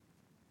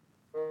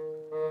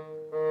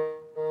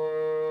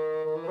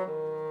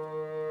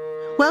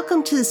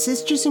Welcome to the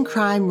Sisters in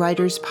Crime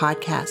Writers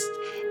Podcast.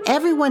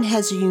 Everyone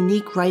has a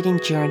unique writing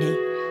journey,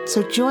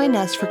 so join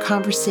us for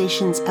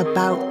conversations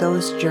about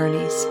those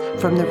journeys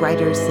from the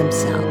writers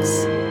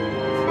themselves.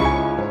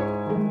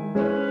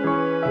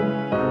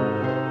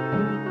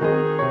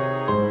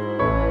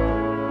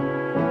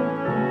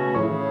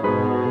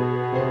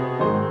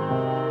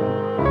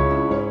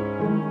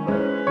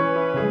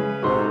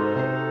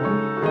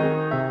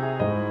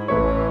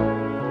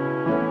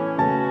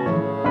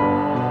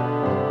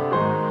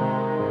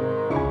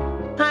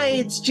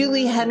 It's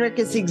Julie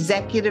Henricks,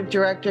 Executive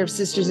Director of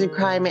Sisters in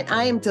Crime, and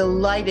I am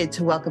delighted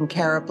to welcome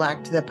Cara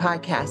Black to the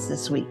podcast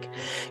this week.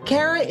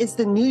 Cara is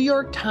the New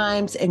York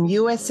Times and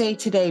USA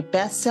Today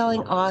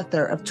best-selling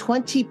author of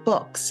 20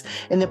 books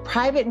in the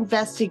private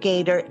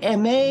investigator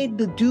Aimé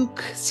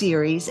Leduc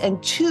series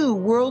and 2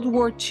 World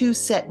War II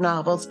set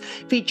novels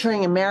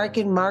featuring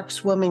American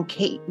markswoman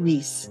Kate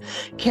Reese.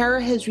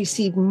 Cara has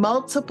received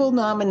multiple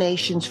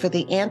nominations for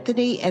the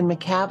Anthony and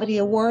McCavity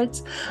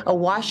Awards, a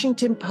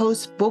Washington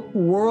Post Book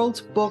World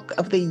Book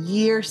of the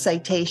Year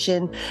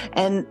citation,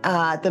 and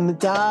the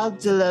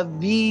Médaille de la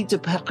Ville de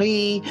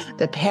Paris,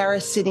 the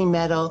Paris City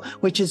Medal,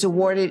 which is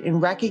awarded in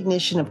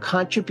recognition of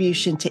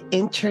contribution to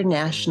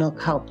international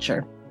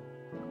culture.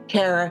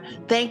 Cara,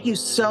 thank you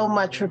so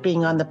much for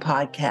being on the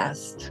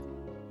podcast.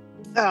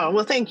 Oh,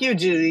 well, thank you,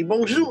 Julie.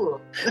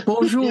 Bonjour.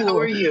 Bonjour. How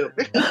are you?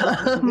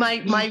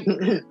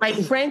 my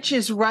French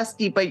is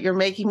rusty, but you're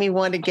making me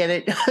want to get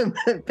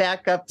it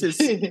back up to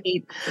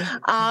speed.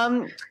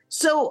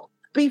 So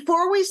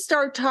before we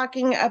start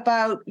talking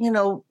about,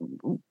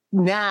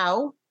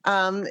 now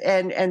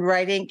and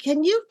writing,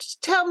 can you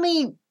tell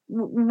me,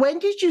 when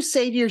did you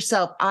say to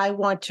yourself, I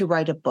want to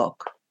write a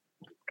book?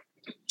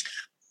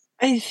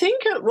 I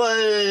think it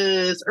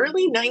was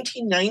early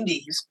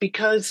 1990s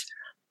because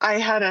I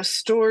had a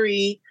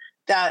story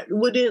that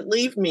wouldn't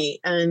leave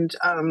me. And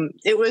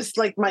it was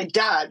like my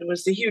dad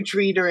was a huge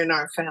reader in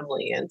our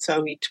family. And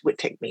so he would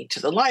take me to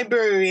the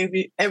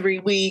library every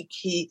week.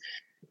 He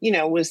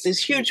was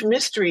this huge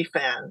mystery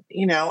fan,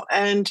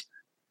 and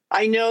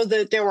I know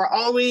that there were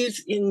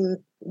always in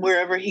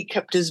wherever he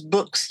kept his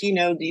books,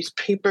 these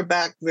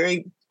paperback,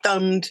 very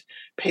thumbed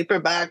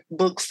paperback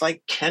books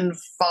like Ken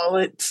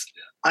Follett's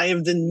Eye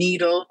of the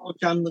Needle,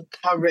 John le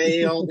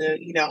Carré, all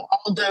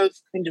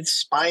those kind of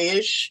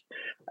spy-ish,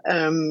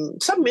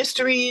 some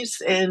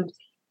mysteries.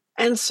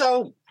 And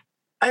so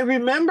I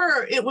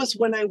remember it was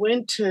when I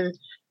went to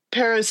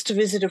Paris to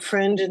visit a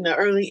friend in the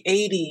early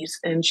 80s,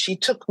 and she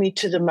took me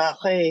to the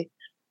Marais,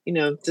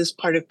 this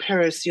part of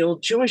Paris, the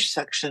old Jewish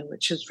section,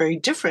 which is very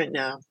different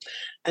now,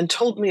 and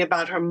told me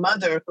about her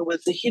mother, who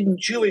was a hidden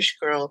Jewish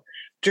girl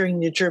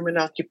during the German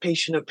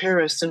occupation of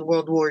Paris in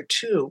World War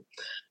II,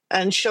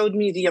 and showed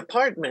me the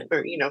apartment,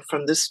 or,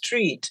 from the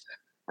street.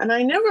 And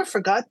I never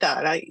forgot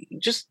that. I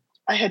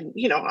had,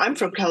 I'm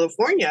from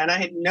California, and I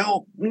had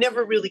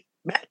never really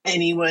met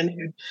anyone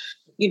who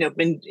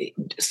been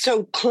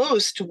so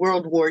close to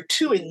World War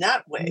II in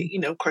that way.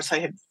 Of course, I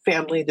had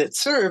family that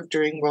served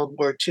during World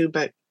War II.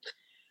 But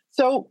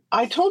so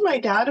I told my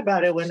dad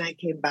about it when I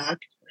came back.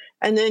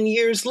 And then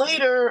years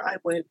later, I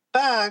went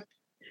back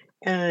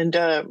and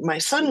my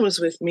son was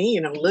with me,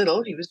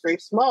 little. He was very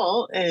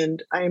small.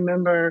 And I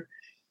remember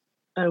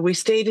we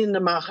stayed in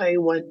the Marais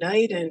one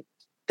night. And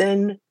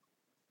then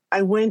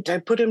I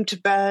put him to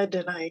bed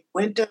and I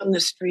went down the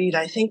street.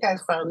 I think I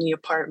found the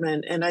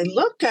apartment and I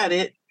looked at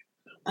it.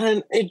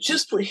 And it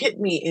just hit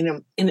me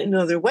in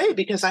another way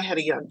because I had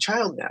a young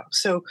child now.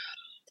 So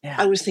yeah.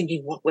 I was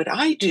thinking, what would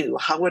I do?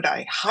 How would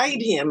I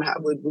hide him? How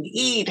would we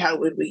eat? How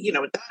would we,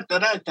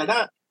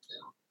 da.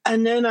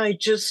 And then I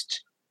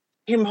just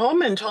came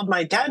home and told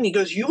my dad, and he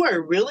goes, you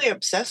are really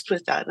obsessed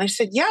with that. And I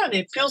said, yeah, and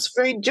it feels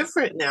very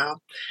different now.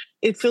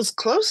 It feels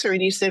closer.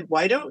 And he said,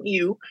 why don't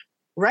you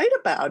write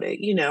about it,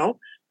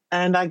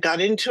 And I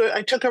got into it.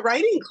 I took a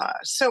writing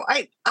class. So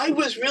I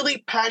was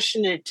really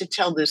passionate to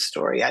tell this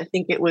story. I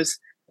think it was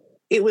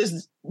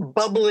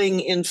bubbling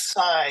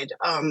inside.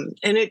 And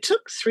it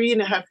took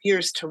 3.5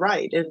 years to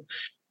write.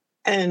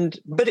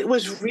 But it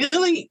was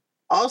really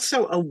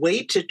also a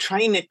way to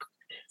try and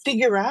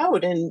figure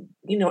out and,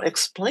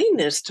 explain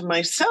this to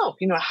myself.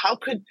 How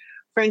could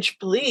French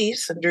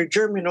police under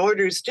German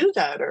orders do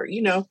that? Or,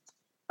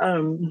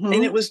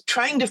 and it was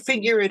trying to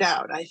figure it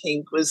out, I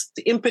think, was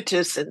the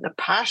impetus and the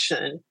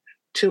passion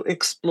to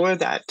explore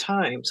that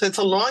time. So it's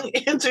a long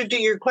answer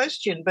to your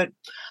question, but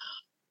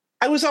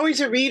I was always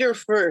a reader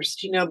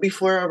first,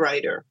 before a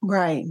writer.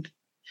 Right.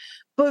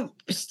 But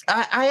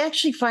I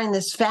actually find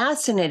this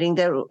fascinating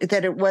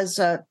that it was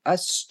a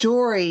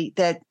story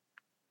that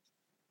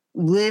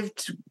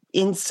lived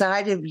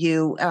inside of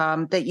you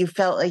that you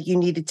felt like you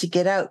needed to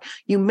get out.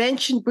 You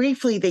mentioned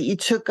briefly that you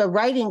took a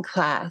writing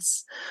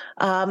class.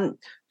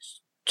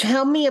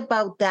 Tell me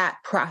about that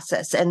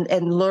process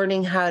and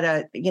learning how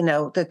to,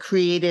 the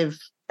creative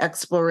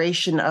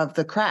exploration of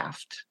the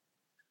craft.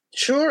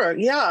 Sure.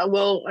 Yeah.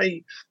 Well,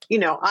 I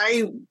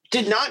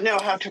did not know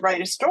how to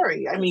write a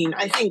story. I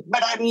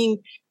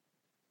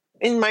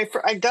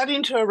got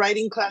into a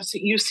writing class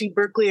at UC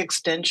Berkeley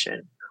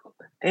Extension.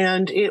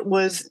 And it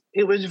was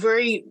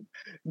very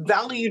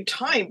valued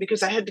time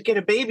because I had to get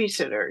a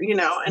babysitter,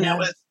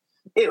 and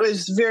it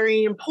was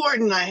very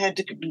important. I had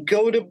to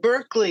go to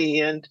Berkeley,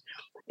 and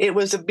it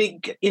was a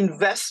big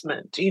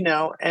investment,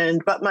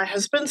 but my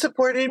husband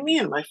supported me,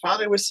 and my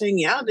father was saying,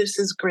 yeah, this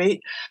is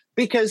great,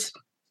 because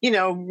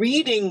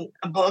reading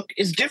a book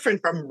is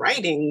different from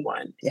writing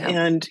one. Yeah.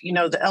 And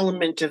the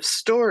element of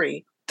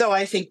story, though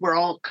I think we're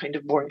all kind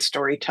of born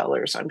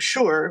storytellers, I'm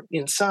sure,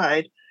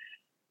 inside.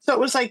 So it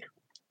was like,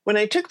 when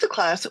I took the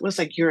class, it was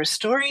like, you're a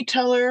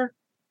storyteller,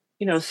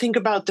 think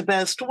about the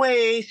best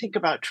way, think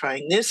about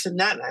trying this and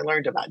that. And I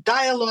learned about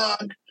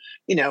dialogue,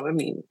 and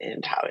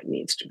how it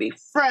needs to be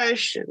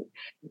fresh, and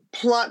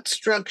plot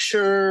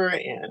structure,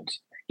 and,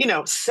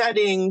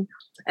 setting.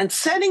 And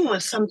setting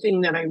was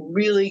something that I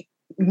really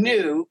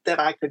knew that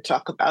I could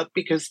talk about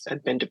because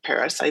I'd been to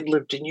Paris, I'd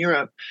lived in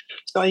Europe.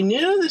 So I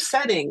knew the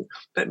setting,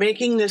 but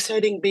making the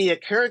setting be a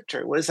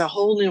character was a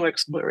whole new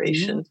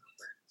exploration. Mm-hmm.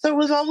 So it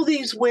was all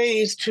these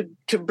ways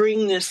to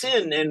bring this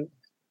in. And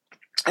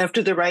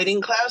after the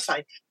writing class,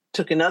 I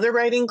took another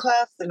writing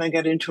class, and I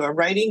got into a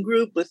writing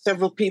group with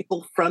several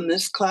people from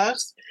this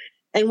class.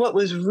 And what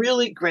was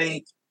really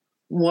great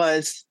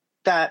was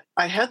that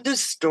I had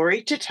this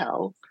story to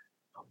tell,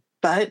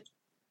 but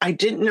I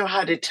didn't know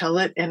how to tell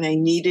it, and I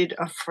needed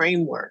a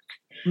framework.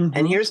 Mm-hmm.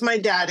 And here's my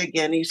dad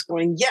again. He's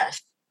going,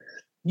 yes,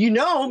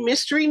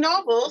 mystery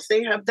novels,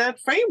 they have that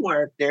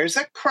framework. There's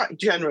a crime,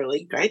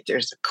 generally, right?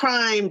 There's a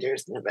crime,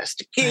 there's an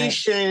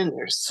investigation, right.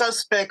 There's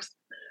suspects,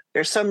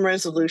 there's some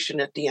resolution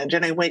at the end.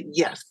 And I went,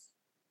 yes.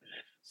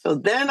 So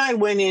then I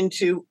went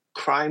into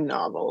crime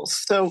novels.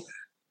 So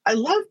I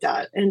love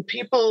that. And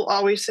people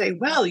always say,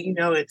 well,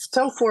 it's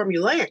so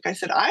formulaic. I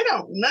said,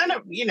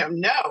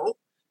 no,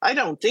 I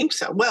don't think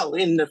so. Well,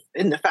 in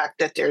the fact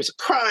that there's a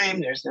crime,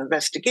 there's an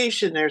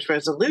investigation, there's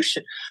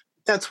resolution.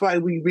 That's why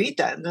we read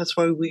them. That's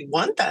why we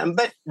want them.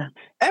 But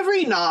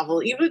every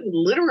novel, even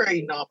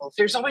literary novels,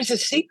 there's always a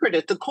secret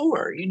at the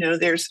core.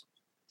 There's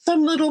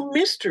some little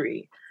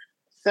mystery.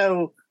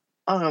 So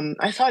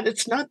I thought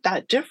it's not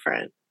that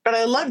different, but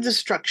I love the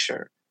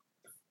structure.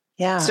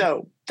 Yeah.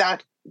 So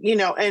that,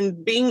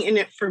 and being in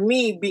it, for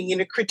me, being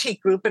in a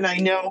critique group, and I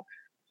know,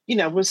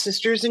 with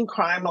Sisters in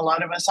Crime, a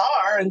lot of us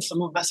are, and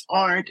some of us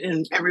aren't,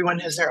 and everyone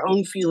has their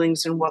own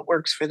feelings and what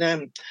works for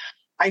them.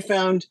 I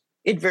found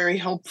it very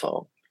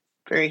helpful.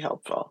 Very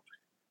helpful.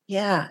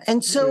 Yeah.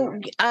 And so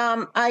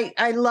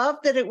I love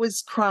that it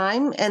was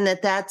crime, and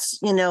that's,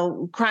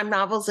 crime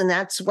novels, and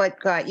that's what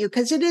got you,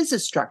 because it is a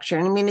structure.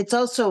 And I mean, it's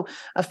also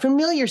a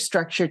familiar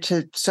structure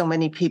to so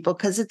many people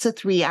because it's a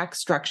 3-act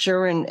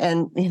structure,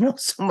 and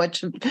so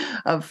much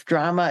of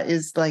drama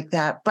is like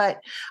that.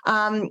 But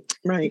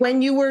right.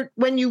 when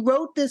you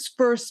wrote this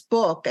first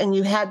book and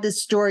you had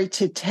this story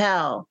to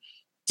tell,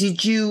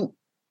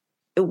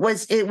 it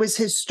was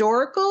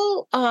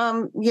historical,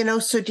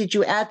 so did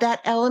you add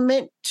that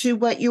element to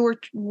what you were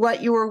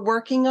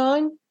working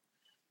on?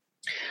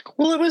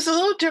 Well, it was a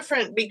little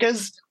different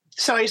because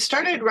so I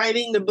started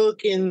writing the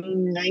book in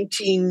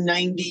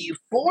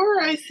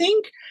 1994, I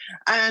think,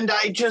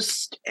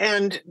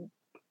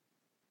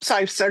 so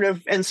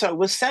it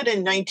was set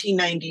in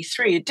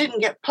 1993. It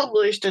didn't get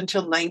published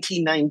until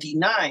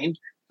 1999.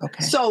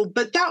 Okay. So,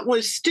 but that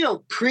was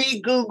still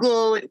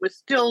pre-Google. It was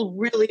still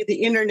really,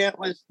 the internet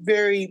was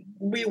we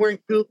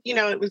weren't,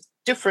 it was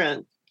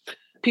different.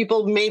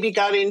 People maybe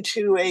got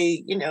into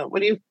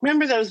what do you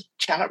remember those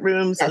chat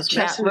rooms, those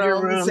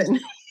messenger rooms?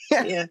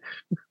 Yeah.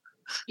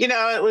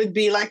 It would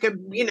be like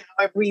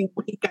every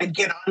week I'd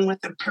get on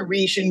with a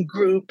Parisian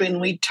group and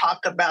we'd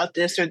talk about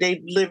this, or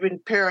they'd live in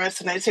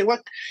Paris. And I'd say,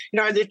 what,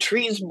 are the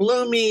trees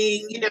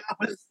blooming? It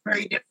was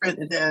very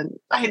different. Then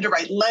I had to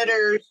write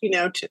letters,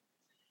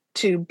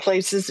 to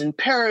places in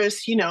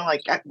Paris, like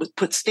I would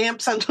put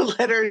stamps on the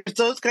letters,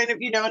 those kind of,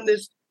 and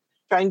this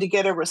trying to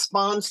get a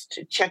response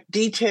to check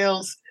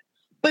details.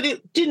 But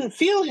it didn't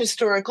feel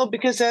historical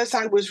because as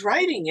I was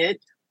writing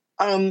it,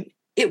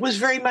 it was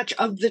very much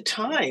of the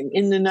time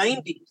in the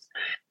 90s.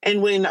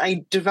 And when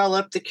I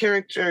developed the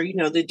character,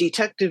 the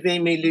detective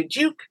Aimée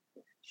Leduc,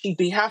 she'd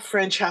be half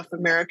French, half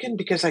American,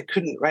 because I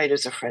couldn't write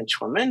as a French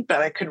woman,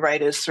 but I could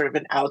write as sort of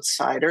an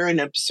outsider, an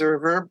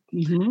observer,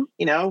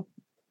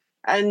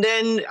 And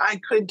then I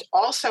could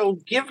also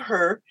give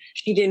her,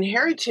 she'd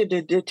inherited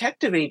a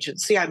detective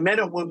agency. I met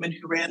a woman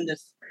who ran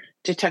this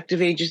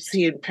detective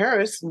agency in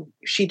Paris, and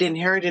she'd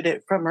inherited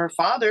it from her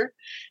father.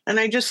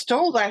 And I just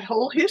stole that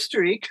whole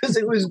history because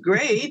it was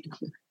great.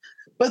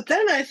 But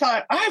then I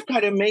thought, I've got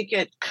to make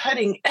it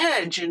cutting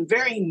edge and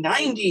very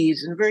 90s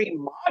and very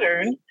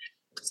modern.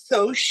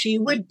 So she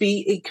would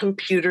be a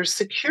computer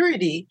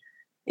security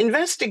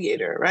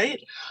investigator, right?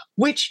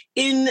 Which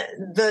in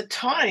the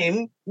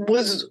time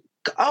was,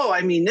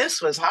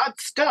 this was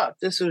hot stuff.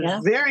 This was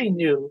very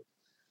new.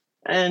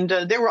 And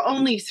there were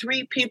only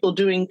 3 people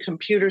doing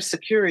computer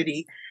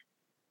security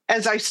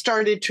as I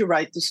started to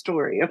write the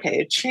story. Okay,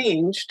 it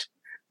changed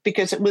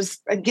because it was,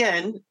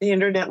 again, the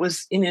internet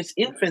was in its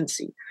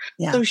infancy.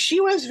 Yeah. So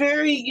she was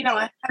very,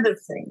 ahead of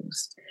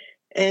things.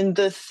 And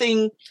the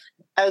thing,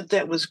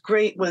 that was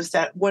great was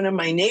that one of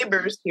my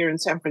neighbors here in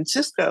San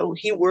Francisco,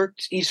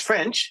 he's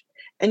French,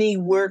 and he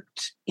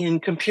worked in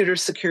computer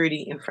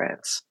security in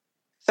France.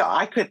 So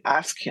I could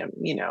ask him,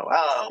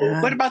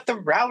 what about the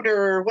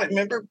router? What,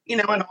 remember,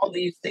 and all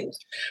these things.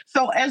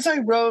 So as I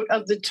wrote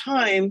of the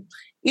time,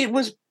 it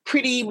was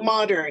pretty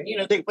modern.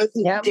 They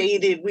wasn't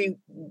dated.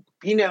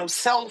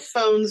 Cell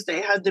phones,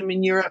 they had them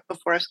in Europe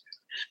before us.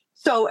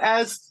 So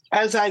as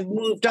I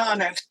moved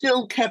on, I've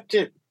still kept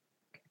it.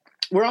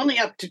 We're only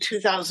up to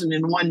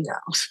 2001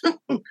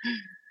 now.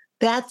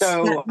 That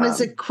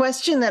was a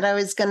question that I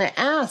was going to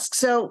ask.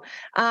 So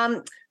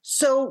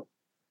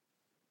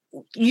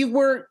you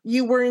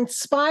were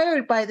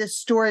inspired by the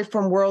story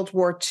from World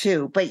War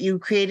II, but you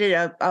created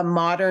a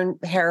modern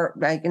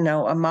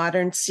a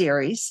modern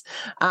series.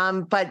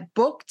 But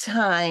book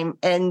time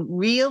and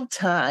real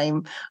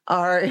time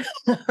are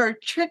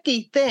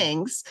tricky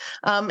things.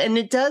 And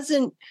it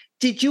doesn't.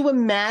 Did you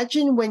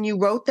imagine when you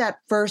wrote that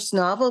first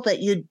novel that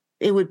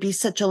it would be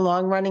such a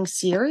long running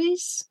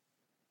series?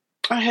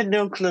 I had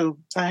no clue.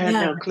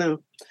 No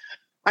clue.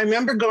 I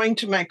remember going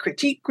to my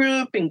critique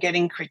group and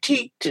getting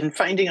critiqued and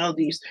finding all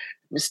these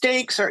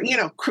mistakes or,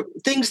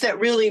 things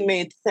that really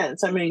made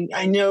sense. I mean,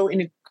 I know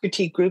in a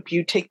critique group,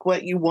 you take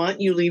what you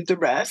want, you leave the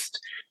rest,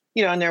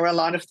 and there were a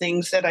lot of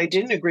things that I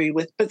didn't agree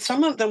with, but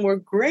some of them were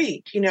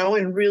great,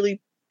 and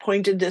really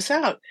pointed this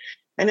out.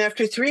 And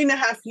after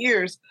 3.5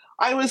 years,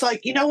 I was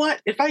like, you know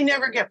what? If I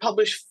never get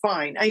published,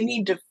 fine. I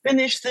need to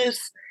finish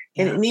this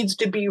and it needs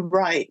to be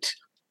right.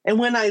 And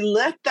when I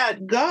let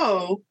that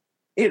go,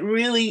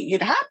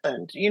 it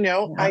happened,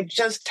 I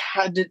just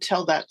had to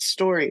tell that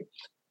story.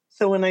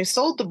 So when I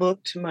sold the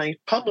book to my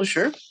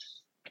publisher,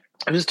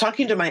 I was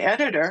talking to my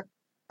editor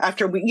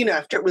after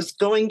it was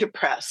going to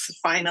press,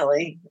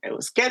 finally, it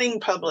was getting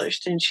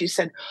published. And she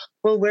said,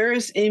 well, where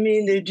is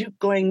Amy Leduc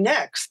going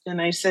next?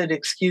 And I said,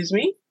 excuse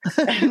me?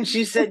 And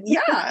she said,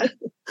 yeah.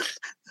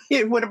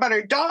 What about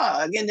her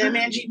dog and the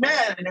man she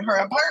met and her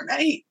apartment?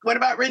 Hey, what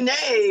about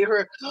Renee?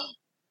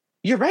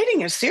 You're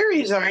writing a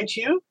series, aren't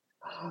you?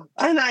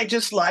 And I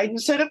just lied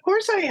and said, of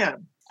course I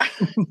am.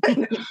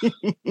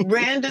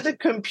 Ran to the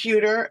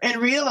computer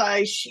and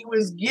realized she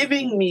was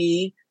giving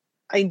me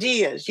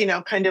ideas,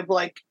 kind of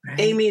like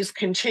Amy's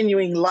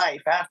continuing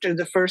life after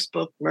the first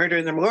book, Murder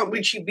in the Morgue. What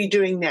would she be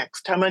doing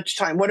next? How much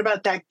time? What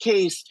about that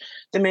case?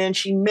 The man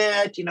she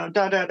met,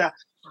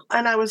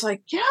 And I was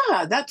like,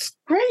 yeah, that's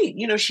great.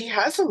 She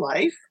has a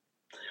life,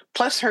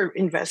 plus her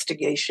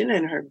investigation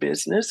and her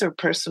business, her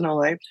personal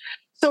life.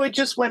 So it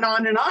just went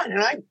on.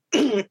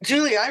 And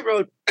Julie, I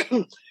wrote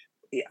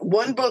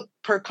one book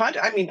per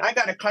contract. I mean, I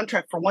got a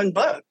contract for one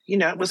book.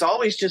 It was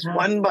always just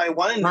one by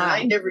one. Wow. And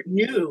I never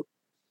knew,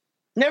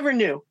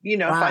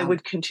 if I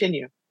would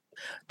continue.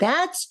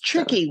 That's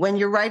tricky when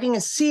you're writing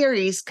a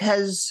series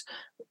because,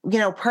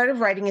 part of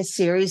writing a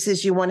series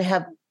is you want to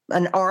have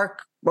an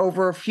arc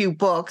over a few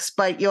books,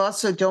 but you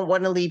also don't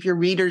want to leave your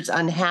readers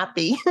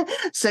unhappy.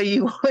 So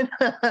you want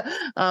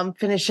to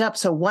finish up.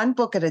 So one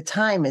book at a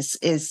time is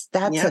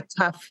a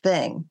tough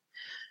thing.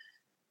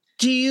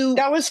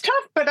 That was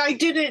tough, but I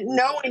didn't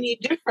know any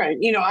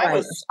different.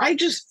 I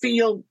just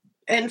feel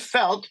and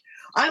felt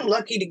I'm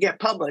lucky to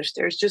get published.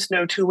 There's just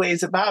no two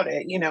ways about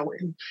it.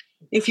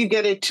 If you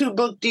get a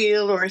 2-book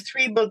deal or a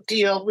 3-book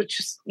deal,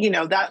 which is,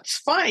 that's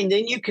fine.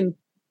 Then you can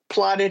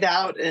plot it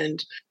out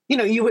and,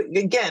 you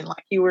again,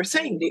 like you were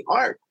saying, the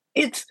art.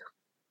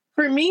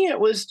 For me, it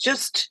was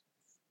just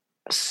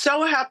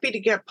so happy to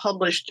get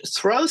published.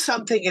 Throw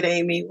something at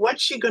Amy.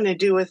 What's she going to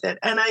do with it?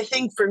 And I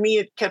think for me,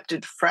 it kept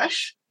it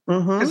fresh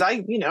because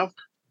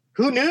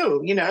who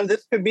knew?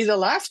 This could be the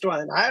last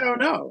one. I don't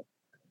know.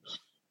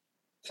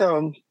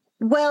 So.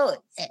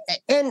 Well,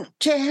 and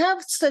to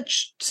have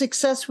such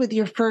success with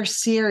your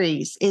first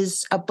series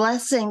is a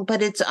blessing,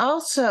 but it's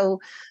also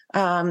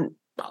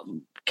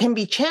can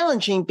be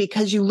challenging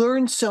because you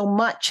learn so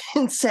much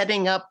in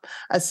setting up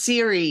a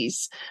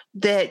series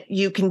that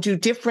you can do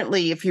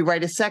differently if you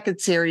write a second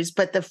series.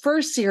 But the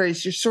first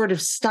series, you're sort of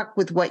stuck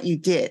with what you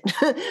did.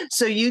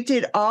 So you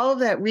did all of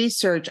that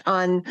research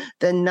on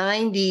the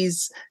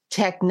 90s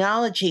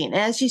technology. And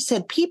as you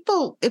said,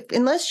 people,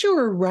 unless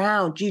you're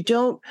around, you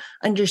don't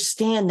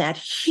understand that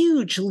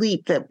huge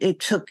leap that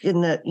it took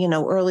in the,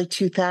 early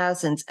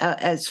 2000s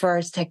as far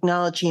as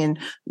technology and,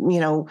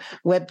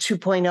 Web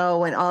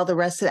 2.0 and all the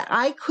rest of that.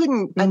 I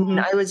couldn't, I mean,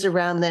 I was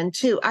around then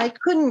too. I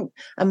couldn't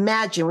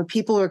imagine when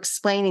people were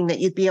explaining that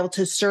you'd be able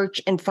to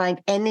search and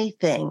find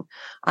anything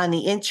on the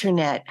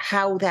internet,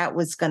 how that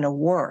was going to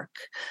work,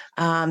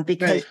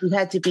 because you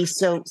had to be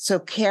so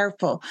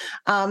careful.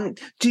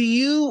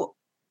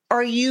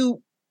 Are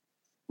you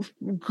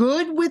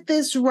good with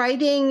this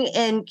writing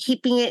and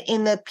keeping it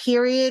in the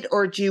period,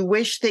 or do you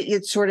wish that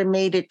you'd sort of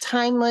made it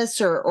timeless,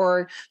 or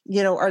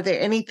are there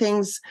any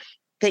things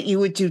that you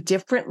would do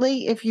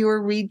differently if you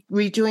were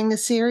redoing the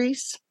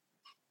series?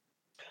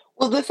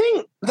 Well, the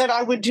thing that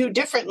I would do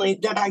differently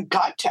that I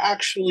got to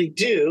actually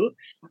do,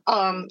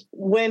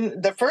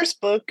 when the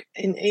first book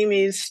in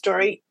Amy's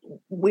story,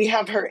 we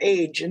have her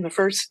age in the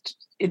first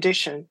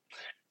edition.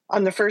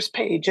 on the first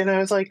page. And I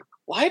was like,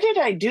 why did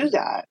I do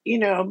that?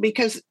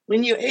 Because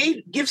when you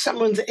give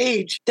someone's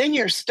age, then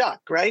you're stuck,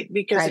 right?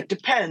 Because it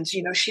depends.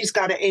 She's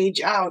got to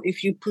age out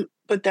if you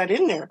put that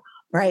in there.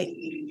 Right.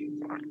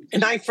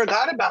 And I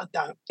forgot about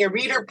that. A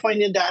reader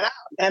pointed that out.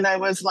 And I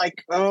was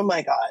like, oh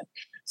my God.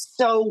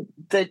 So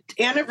the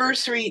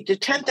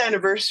 10th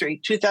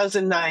anniversary,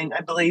 2009,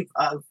 I believe,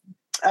 of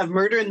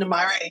Murder in the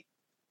Mare,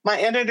 my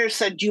editor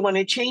said, do you want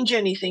to change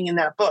anything in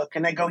that book?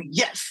 And I go,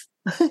 yes,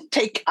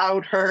 take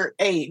out her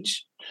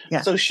age.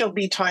 Yeah. So she'll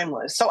be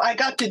timeless. So I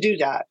got to do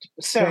that.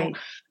 So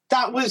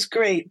that was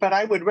great. But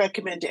I would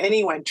recommend to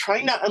anyone,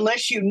 try not,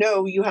 unless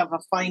you have a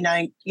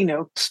finite,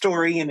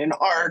 story and an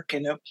arc,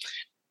 and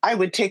I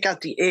would take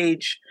out the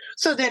age.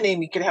 So then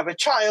Amy could have a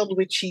child,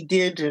 which she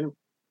did. And,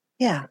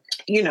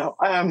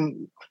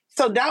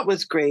 so that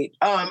was great.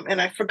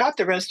 And I forgot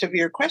the rest of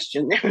your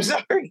question there.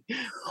 Sorry.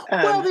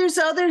 Well, there's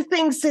other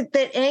things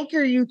that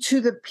anchor you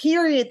to the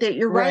period that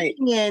you're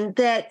writing in,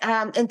 that,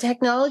 and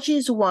technology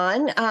is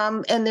one,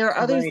 and there are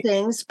other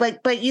things,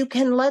 but you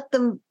can let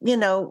them,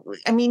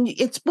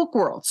 it's book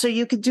world, so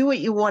you could do what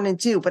you want to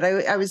do. But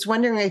I was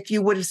wondering if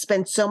you would have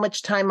spent so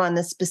much time on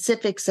the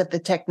specifics of the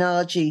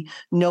technology,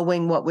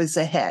 knowing what was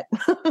ahead.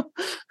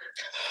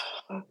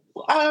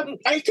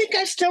 I think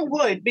I still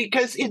would,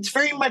 because it's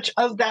very much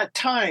of that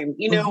time,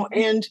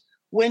 and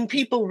when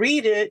people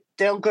read it,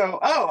 they'll go,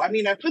 oh,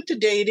 I put the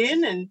date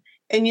in, and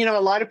a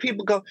lot of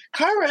people go,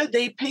 Cara,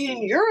 they pay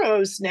in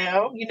euros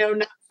now,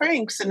 not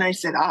francs. And I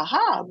said,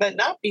 aha, but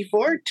not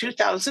before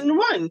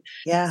 2001.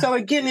 Yeah. So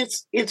again,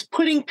 it's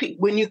putting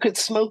when you could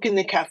smoke in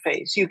the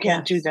cafes, you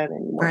can't do that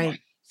anymore. Right.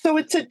 So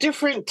it's a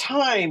different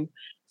time.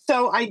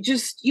 So I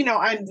just,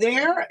 I'm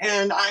there,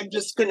 and I'm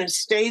just going to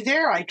stay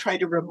there. I try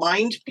to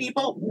remind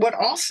people. What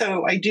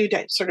also I do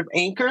to sort of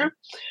anchor,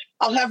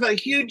 I'll have a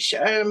huge,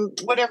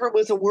 whatever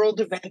was a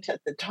world event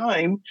at the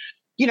time,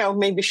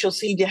 maybe she'll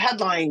see the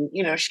headline,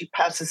 she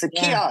passes a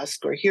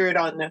kiosk, or hear it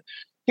on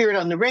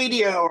the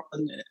radio, or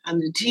on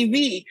the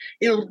TV.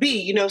 It'll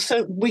be,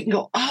 so we can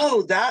go,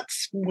 oh,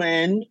 that's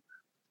when,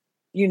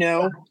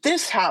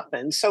 this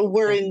happened. So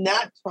we're in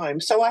that time.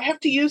 So I have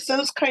to use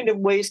those kind of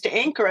ways to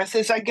anchor us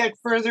as I get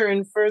further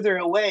and further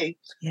away.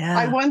 Yeah.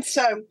 I once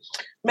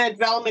met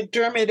Val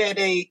McDermott at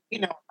a,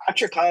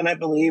 Patricon, I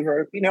believe,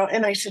 or,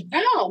 and I said,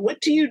 Val,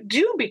 what do you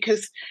do?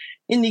 Because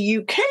in the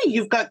UK,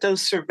 you've got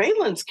those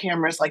surveillance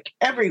cameras like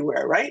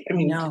everywhere, right?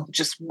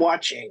 Just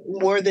watching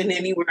more than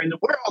anywhere in the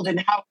world.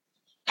 And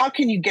how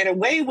can you get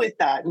away with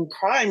that in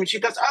crime? And she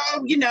goes,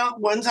 oh,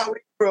 one's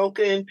already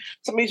broken.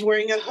 Somebody's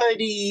wearing a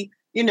hoodie.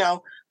 And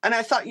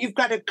I thought, you've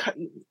got to,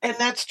 and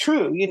that's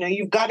true,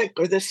 you've got to,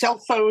 or the cell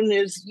phone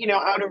is,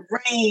 out of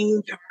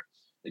range, or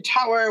the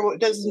tower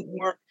doesn't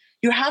work.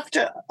 You have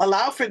to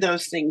allow for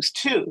those things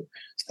too.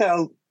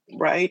 So,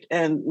 right.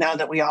 And now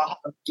that we all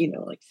have,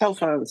 like cell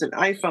phones and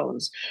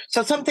iPhones,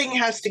 so something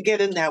has to get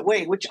in that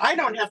way, which I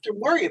don't have to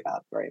worry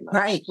about very much,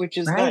 right? Which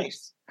is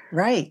nice.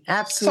 Right.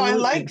 Absolutely. So I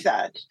like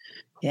that.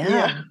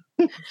 Yeah.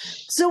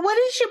 So what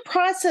is your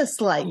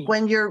process like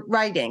when you're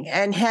writing,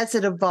 and has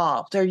it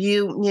evolved? Are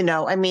you,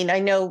 I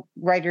know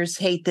writers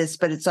hate this,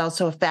 but it's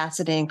also a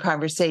fascinating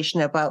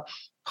conversation about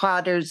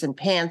plotters and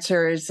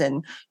pantsers,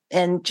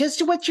 and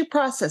just what's your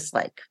process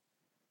like?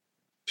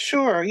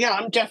 Sure. Yeah,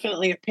 I'm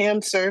definitely a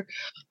pantser,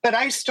 but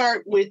I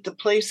start with the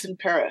place in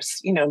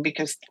Paris,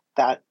 because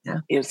that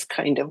is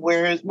kind of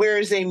where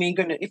is Amy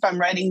going to, if I'm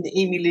writing the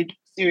Amy Ledoux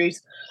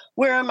series,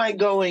 where am I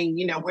going?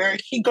 Where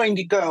is she going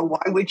to go?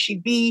 Why would she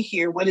be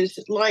here? What is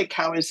it like?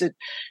 How is it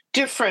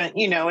different?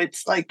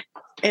 It's like,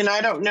 and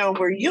I don't know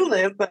where you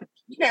live, but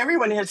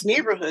everyone has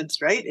neighborhoods,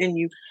 right?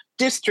 And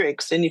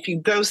districts. And if you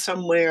go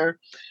somewhere,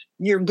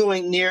 you're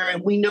going there,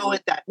 and we know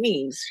what that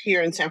means.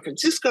 Here in San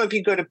Francisco, if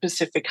you go to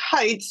Pacific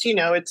Heights,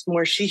 it's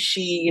more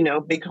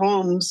shishi, big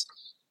homes.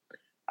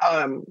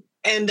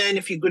 And then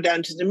if you go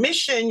down to the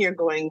Mission, you're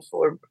going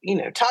for,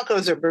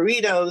 tacos or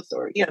burritos,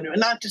 or,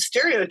 not to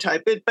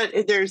stereotype it, but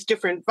there's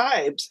different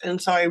vibes.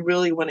 And so I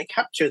really want to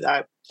capture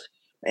that.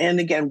 And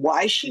again,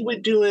 why she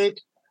would do it.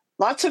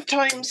 Lots of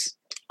times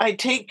I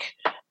take,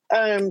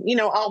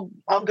 I'll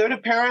go to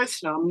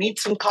Paris, and I'll meet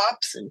some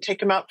cops and take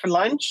them out for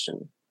lunch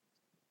and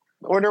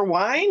order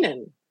wine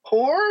and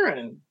pour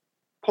and,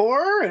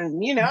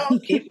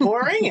 keep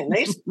pouring, and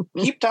they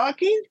keep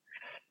talking.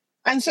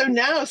 And so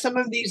now some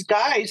of these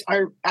guys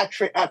are,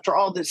 after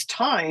all this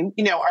time,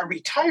 are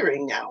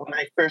retiring now. When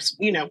I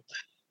first,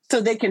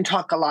 so they can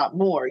talk a lot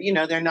more,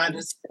 they're not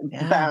as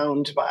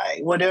bound by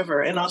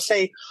whatever. And I'll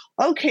say,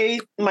 okay,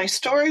 my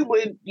story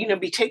would,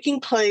 be taking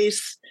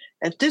place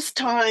at this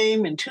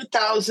time in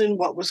 2000.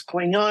 What was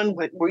going on?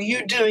 What were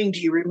you doing?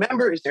 Do you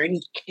remember? Is there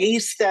any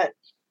case that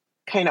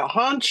kind of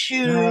haunts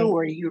you,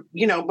 or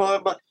blah, blah,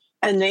 blah.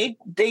 And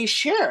they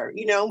share,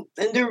 and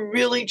they're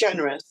really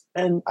generous.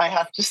 And I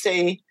have to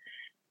say,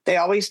 they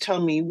always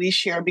tell me we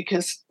share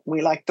because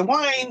we like the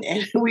wine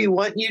and we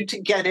want you to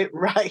get it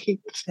right.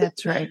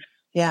 That's right.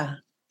 Yeah.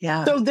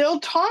 Yeah. So they'll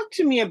talk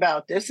to me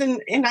about this,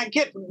 and I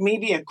get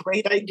maybe a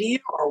great idea,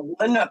 or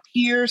one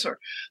appears, or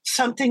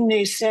something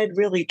they said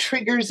really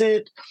triggers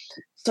it.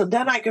 So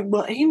then I could,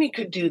 well, Amy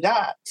could do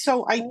that.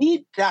 So I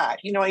need that,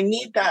 I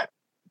need that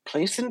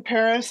place in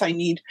Paris. I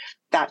need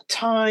that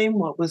time,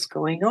 what was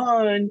going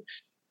on.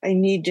 I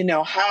need to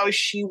know how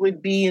she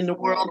would be in the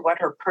world,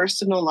 what her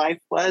personal life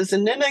was.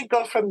 And then I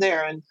go from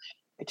there and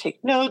I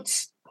take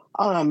notes.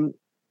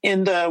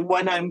 In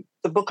the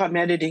book I'm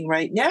editing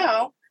right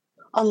now,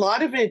 a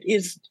lot of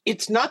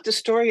it's not the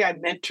story I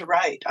meant to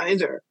write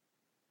either.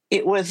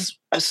 It was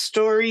a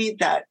story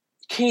that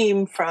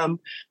came from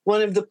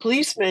one of the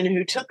policemen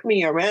who took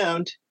me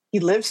around. He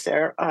lives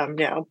there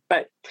now,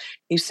 but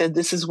he said,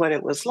 this is what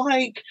it was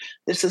like.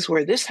 This is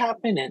where this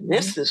happened. And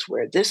this is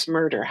where this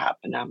murder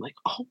happened. I'm like,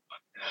 oh,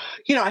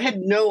 I had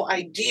no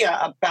idea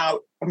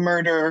about a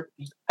murder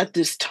at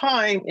this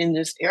time in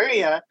this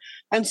area.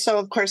 And so,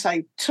 of course,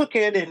 I took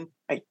it and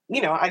I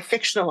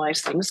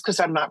fictionalized things because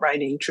I'm not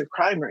writing true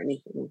crime or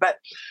anything. But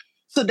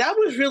so that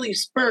was really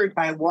spurred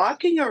by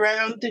walking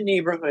around the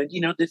neighborhood,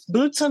 this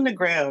boots on the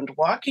ground,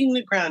 walking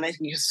the ground. I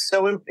think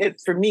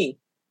for me,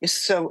 is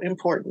so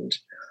important.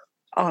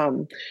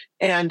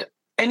 And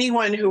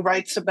anyone who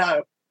writes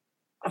about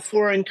a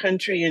foreign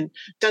country and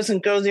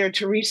doesn't go there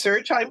to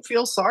research, I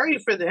feel sorry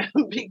for them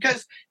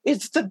because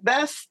it's the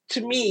best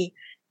to me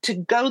to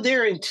go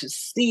there and to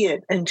see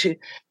it and to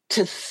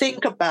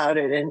think about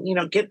it and,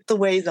 get the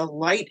way the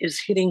light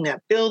is hitting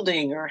that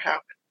building or how,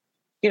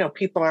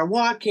 people are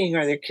walking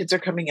or their kids are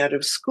coming out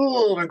of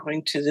school or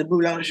going to the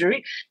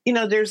boulangerie.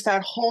 There's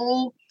that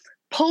whole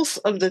pulse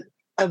of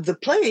the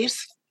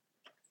place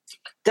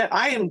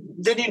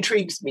that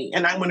intrigues me.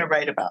 And I want to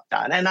write about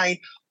that. And I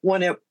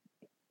want to,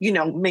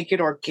 make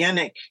it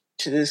organic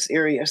to this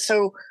area.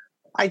 So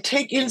I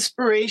take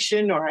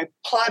inspiration or I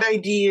plot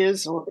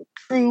ideas or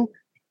true,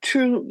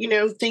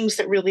 things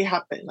that really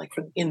happen. Like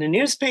in the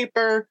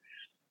newspaper,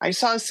 I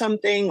saw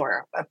something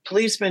or a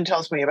policeman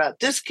tells me about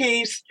this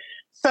case.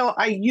 So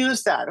I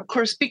use that, of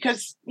course,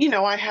 because,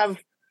 I have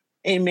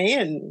Amy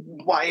and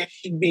why is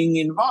she being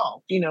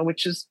involved,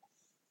 which is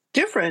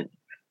different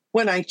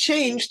when I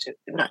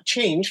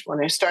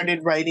when I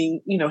started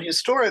writing,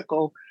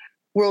 historical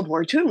World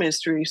War II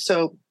mysteries,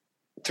 so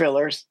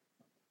thrillers.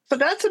 So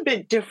that's a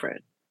bit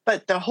different.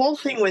 But the whole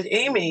thing with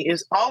Amy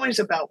is always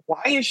about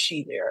why is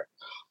she there?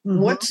 Mm-hmm.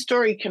 What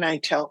story can I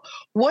tell?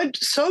 What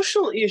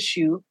social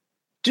issue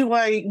do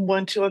I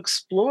want to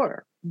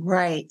explore?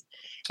 Right.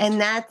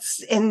 And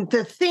that's in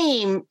the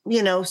theme,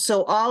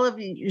 so all of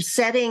your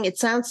setting, it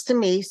sounds to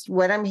me,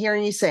 what I'm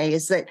hearing you say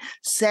is that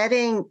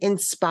setting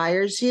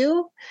inspires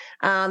you.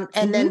 And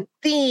then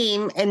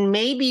theme, and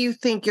maybe you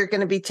think you're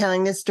going to be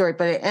telling this story,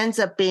 but it ends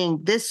up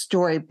being this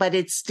story, but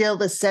it's still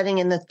the setting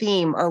and the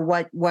theme are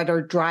what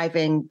are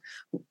driving,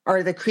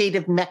 are the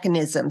creative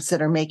mechanisms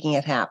that are making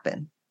it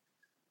happen.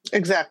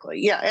 Exactly.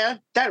 Yeah.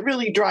 That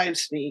really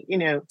drives me,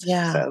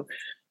 Yeah. So,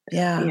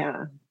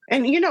 yeah.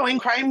 And, in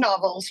crime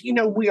novels,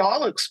 we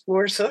all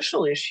explore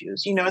social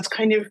issues. It's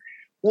kind of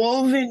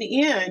woven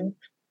in,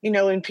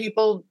 and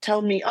people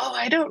tell me, oh,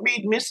 I don't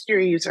read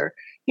mysteries or,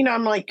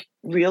 I'm like,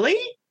 really?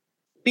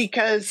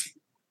 Because,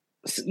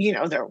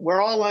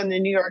 we're all on the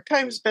New York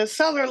Times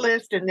bestseller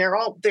list and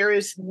there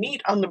is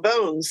meat on the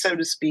bones, so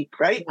to speak,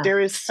 right? Yeah. There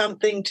is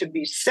something to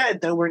be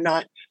said, though we're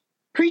not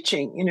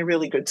preaching in a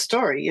really good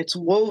story. It's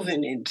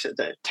woven into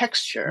the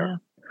texture.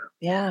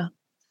 Yeah.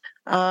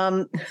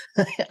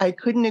 I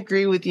couldn't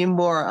agree with you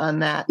more on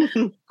that.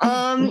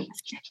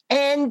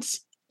 And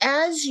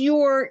as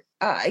you're,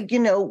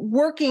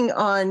 working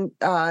on,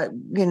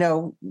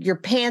 you're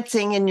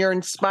pantsing and you're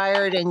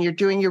inspired and you're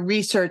doing your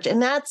research,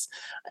 and that's,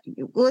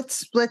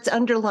 let's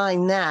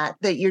underline that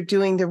you're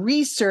doing the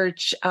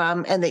research,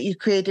 and that you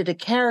created a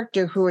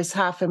character who is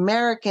half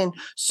American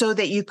so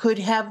that you could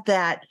have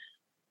that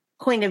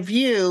point of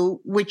view,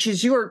 which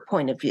is your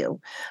point of view,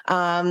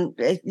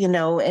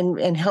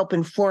 and help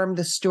inform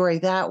the story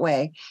that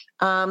way.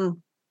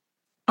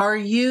 Are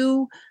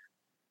you,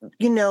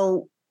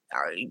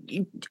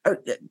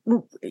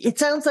 it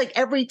sounds like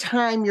every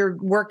time you're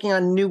working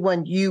on a new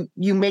one, you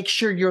make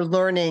sure you're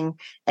learning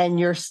and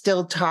you're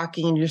still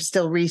talking and you're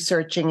still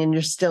researching and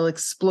you're still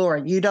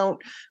exploring. You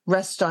don't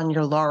rest on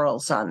your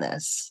laurels on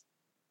this.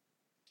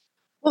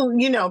 Well,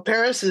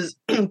 Paris is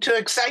too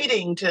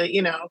exciting to,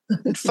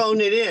 phone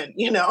it in.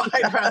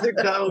 I'd rather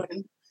go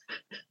and,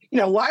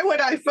 why would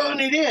I phone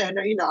it in?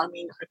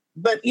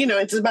 But,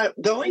 it's about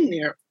going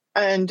there.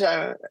 And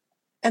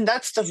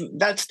that's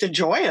the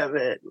joy of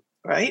it,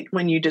 right?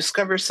 When you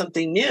discover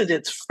something new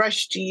that's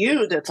fresh to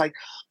you, that's like,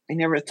 I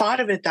never thought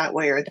of it that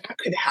way, or that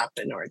could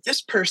happen, or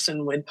this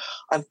person would,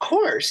 of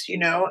course,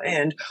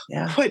 and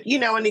put,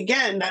 and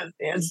again,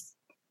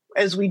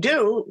 as we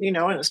do,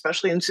 and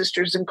especially in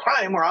Sisters in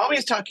Crime, we're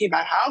always talking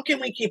about how can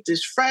we keep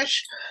this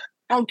fresh?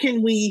 How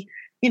can we,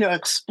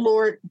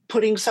 explore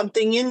putting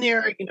something in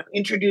there,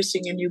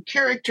 introducing a new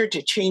character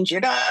to change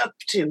it up,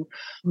 to,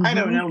 I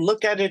don't know,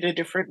 look at it a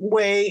different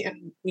way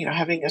and,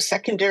 having a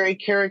secondary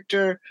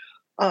character.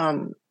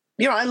 I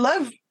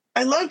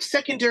love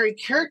secondary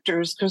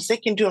characters because they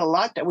can do a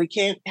lot that we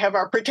can't have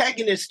our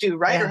protagonists do,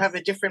 right? Yes. Or have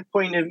a different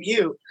point of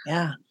view.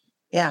 Yeah.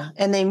 Yeah.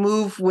 And they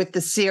move with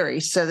the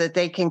series so that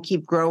they can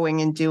keep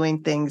growing and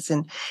doing things.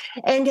 And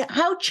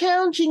how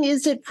challenging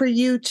is it for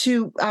you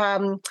to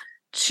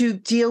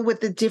deal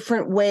with the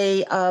different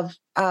way of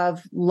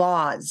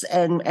laws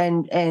and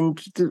the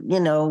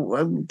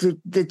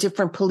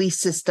different police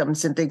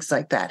systems and things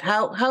like that?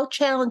 How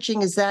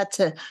challenging is that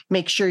to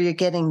make sure you're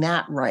getting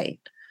that right?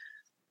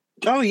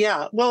 Oh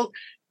yeah. Well,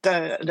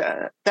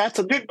 that's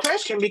a good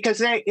question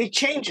because it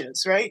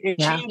changes, right? It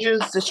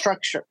changes the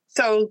structure.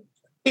 So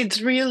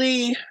it's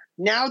really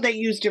now they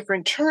use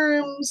different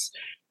terms.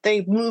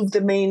 They've moved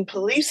the main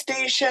police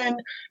station.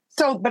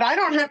 So, but I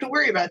don't have to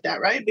worry about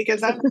that, right?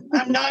 Because I'm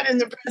not in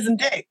the present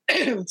day.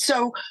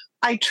 So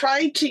I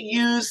tried to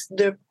use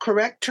the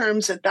correct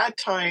terms at that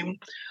time.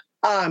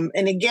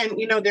 And again,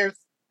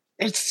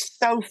 it's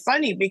so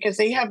funny because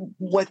they have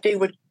what they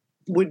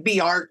would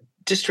be our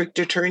district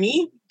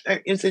attorney.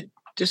 Is it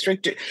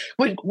district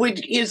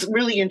would is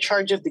really in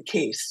charge of the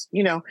case?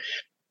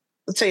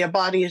 Let's say a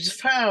body is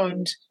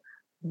found,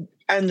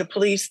 and the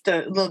police,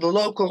 the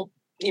local,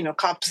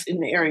 cops in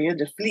the area,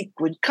 the fleet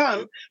would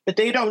come, but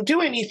they don't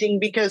do anything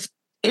because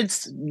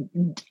it's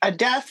a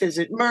death. Is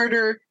it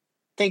murder?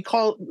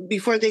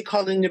 Before they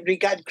call in the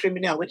Brigade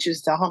Criminelle, which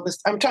is the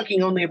homicide. I'm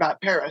talking only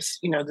about Paris,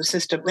 the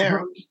system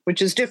there,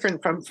 which is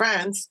different from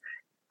France.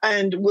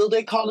 And will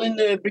they call in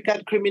the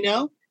Brigade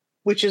Criminelle,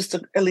 which is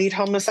the elite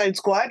homicide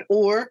squad,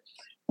 or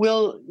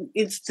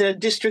it's the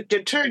district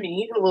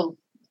attorney who will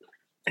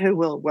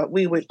what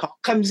we would call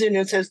comes in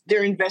and says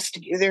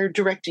they're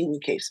directing the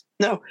case.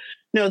 No,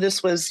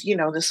 this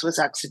was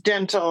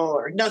accidental,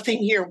 or nothing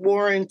here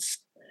warrants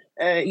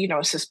a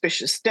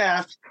suspicious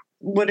death,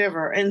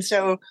 whatever. And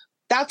so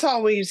that's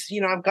always,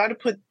 I've got to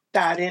put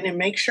that in and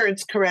make sure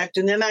it's correct.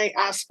 And then I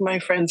ask my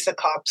friends, the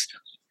cops,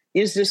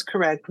 is this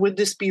correct? Would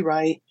this be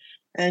right?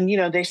 And,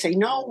 they say,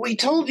 no, we've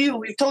told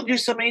you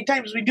so many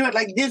times, we do it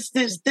like this.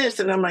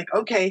 And I'm like,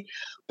 okay,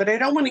 but I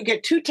don't want to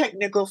get too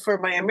technical for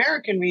my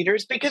American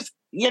readers because,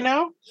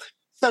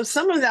 so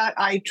some of that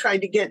I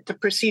tried to get the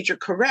procedure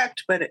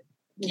correct, but,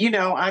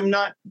 I'm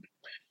not,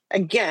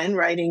 again,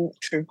 writing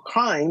true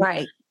crime.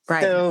 Right.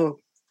 So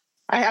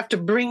I have to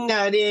bring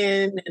that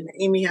in, and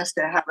Amy has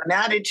to have an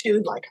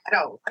attitude like, I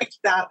don't like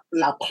that,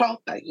 la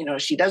cloca,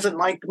 she doesn't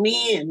like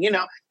me. And,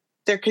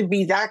 there could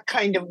be that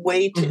kind of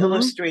way to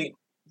illustrate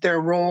their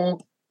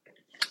role.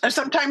 And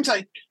sometimes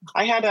I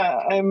had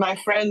my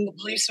friend, the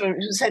policeman,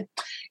 who said,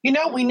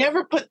 we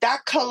never put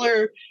that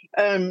color,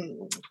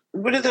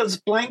 what are those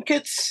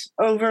blankets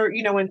over,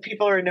 when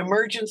people are in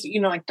emergency,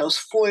 like those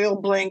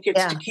foil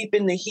blankets to keep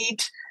in the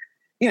heat.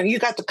 You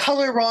got the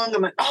color wrong.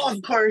 I'm like, oh,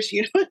 of course,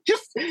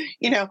 just,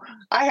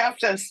 I have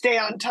to stay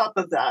on top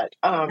of that.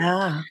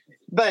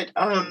 But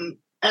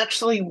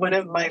actually, one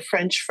of my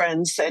French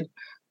friends said,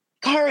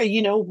 Cara,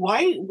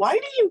 why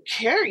do you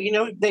care?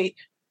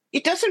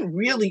 It doesn't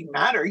really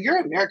matter. Your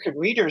American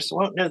readers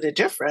won't know the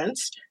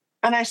difference.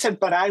 And I said,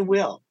 but I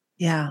will.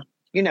 Yeah.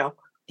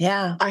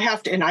 Yeah. I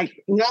have to. And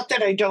not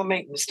that I don't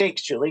make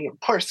mistakes, Julie. Of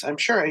course, I'm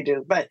sure I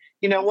do. But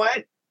you know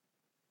what?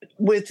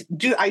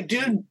 I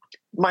do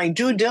my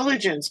due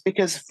diligence,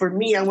 because for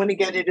me, I want to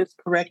get it as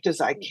correct as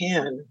I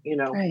can,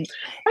 Right.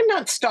 and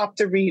not stop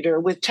the reader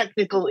with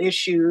technical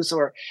issues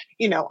or,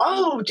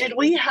 oh, did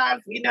we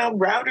have,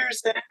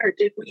 routers there, or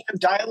did we have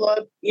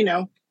dial-up,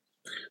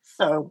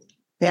 so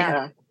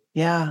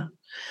Yeah.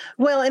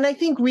 Well, and I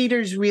think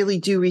readers really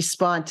do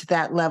respond to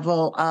that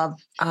level of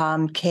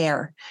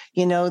care.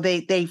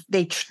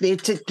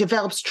 It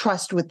develops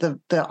trust with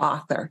the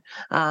author.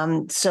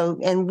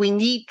 And we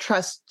need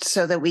trust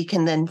so that we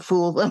can then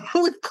fool them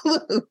with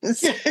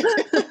clues.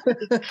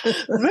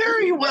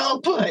 Very well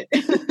put.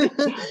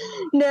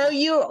 Now,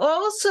 you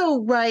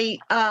also write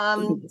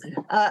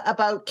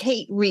about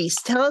Kate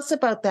Reese. Tell us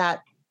about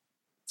that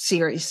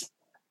series.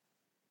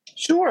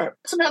 Sure.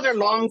 It's another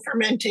long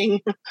fermenting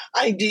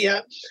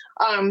idea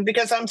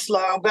because I'm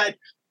slow. But,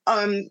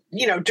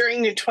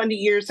 during the 20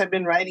 years I've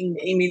been writing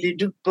Amy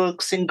Leduc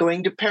books and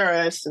going to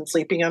Paris and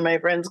sleeping on my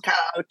friend's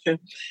couch and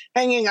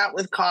hanging out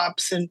with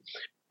cops. And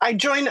I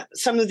joined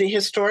some of the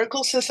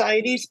historical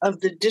societies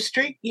of the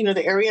district,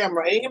 the area I'm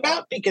writing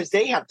about, because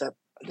they have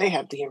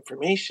the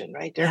information,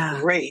 right? They're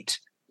great.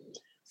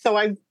 So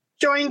I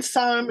joined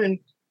some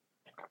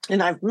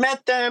and I've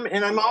met them,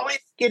 and I'm always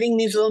getting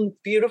these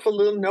beautiful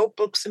little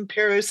notebooks in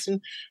Paris,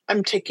 and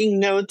I'm taking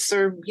notes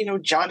or,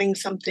 jotting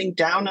something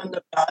down on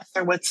the bus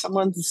or what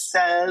someone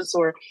says,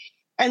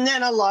 and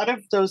then a lot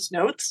of those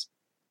notes,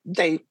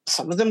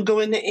 some of them go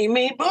into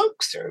Amy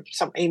books, or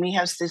Amy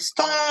has this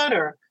thought,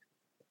 or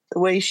the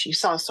way she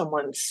saw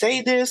someone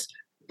say this.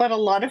 But a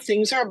lot of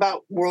things are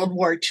about World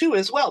War II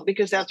as well,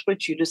 because that's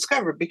what you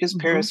discover, because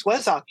Paris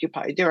was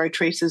occupied. There are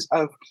traces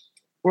of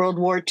World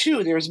War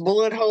II. There's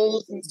bullet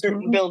holes in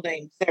certain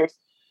buildings. There's,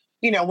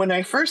 when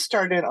I first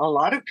started, a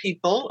lot of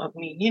people,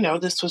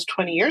 this was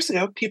 20 years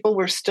ago, people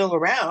were still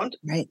around.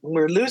 Right.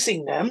 We're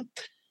losing them.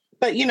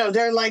 But,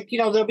 they're like,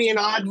 there'll be an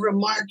odd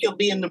remark. You'll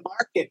be in the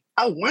market.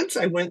 Once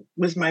I went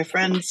with my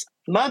friend's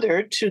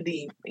mother to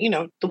the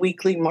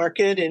weekly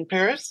market in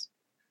Paris.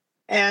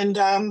 And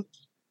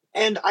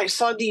And I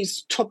saw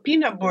these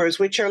topinamburs,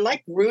 which are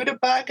like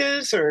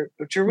rutabagas or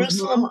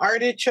Jerusalem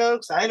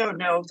artichokes. I don't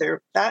know if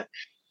they're that.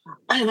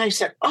 And I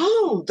said,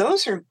 "Oh,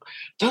 those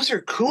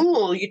are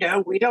cool.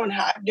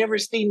 I've never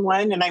seen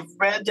one." And I've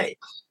read that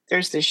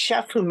there's this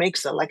chef who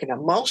makes like an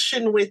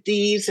emulsion with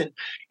these, and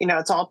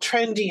it's all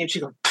trendy. And she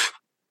goes,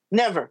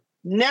 "Never,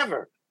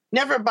 never,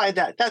 never buy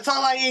that. That's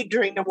all I ate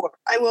during the war.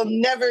 I will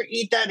never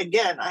eat that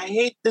again. I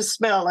hate the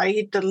smell. I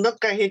hate the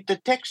look. I hate the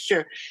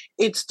texture.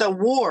 It's the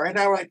war." And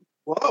I was like,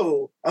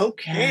 "Whoa,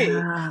 okay."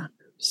 Yeah.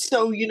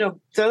 So,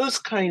 those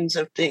kinds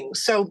of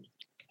things. So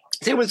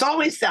there was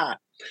always that.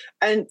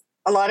 And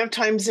a lot of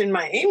times in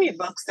my Amy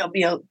books, there'll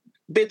be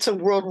bits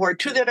of World War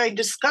II that I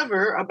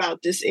discover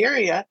about this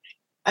area.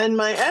 And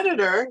my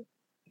editor,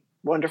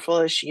 wonderful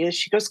as she is,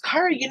 she goes,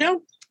 "Cara,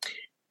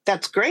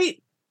 that's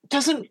great.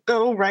 Doesn't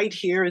go right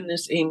here in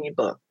this Amy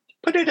book.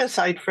 Put it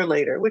aside for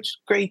later," which is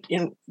great,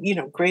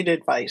 great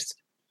advice.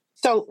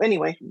 So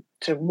anyway,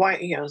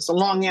 it's a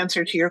long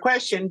answer to your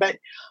question, but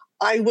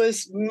I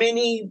was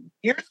many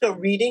years ago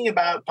reading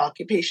about the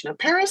occupation of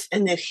Paris,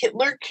 and that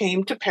Hitler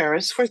came to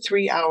Paris for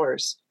 3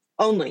 hours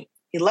only.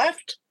 He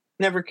left,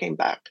 never came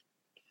back.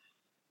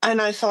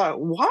 And I thought,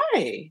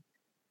 why?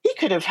 He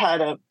could have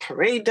had a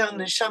parade down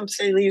the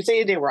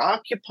Champs-Élysées. They were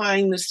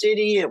occupying the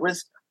city.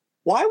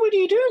 Why would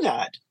he do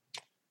that?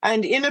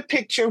 And in a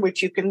picture,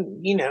 which you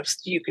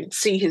can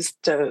see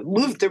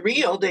the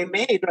reel they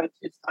made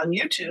on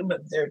YouTube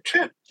of their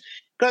trip,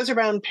 goes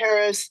around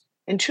Paris,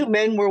 and 2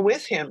 men were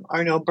with him: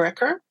 Arno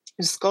Breker,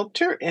 his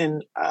sculptor,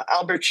 and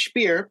Albert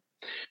Speer,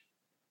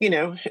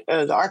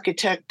 the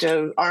architect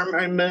of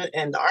armament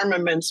and the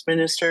armaments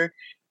minister.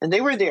 And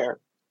they were there,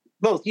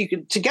 both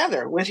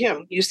together with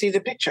him. You see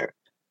the picture.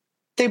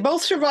 They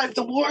both survived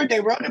the war.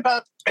 They wrote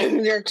about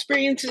their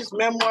experiences,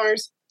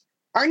 memoirs.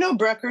 Arno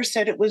Breker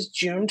said it was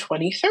June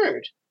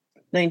 23rd,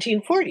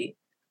 1940.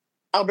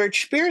 Albert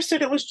Speer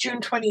said it was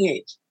June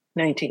 28th,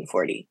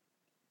 1940.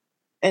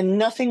 And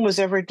nothing was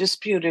ever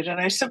disputed. And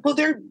I said, well,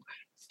 they're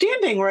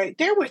standing right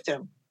there with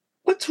them.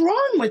 What's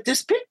wrong with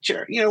this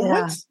picture?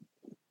 What's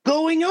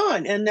going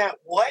on? And that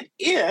what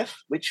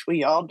if, which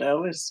we all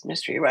know as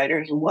mystery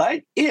writers,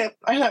 what if,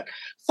 I thought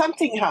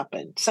something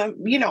happened?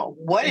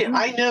 What if?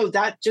 I know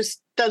that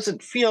just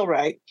doesn't feel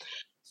right.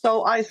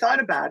 So I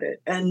thought about it.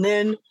 And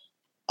then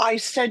I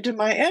said to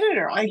my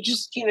editor,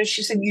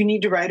 she said, you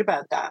need to write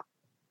about that.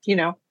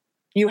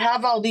 You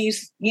have all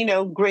these,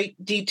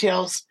 great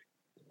details.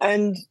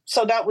 And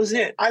so that was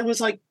it. I was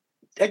like,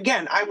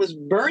 again, I was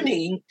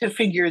burning to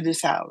figure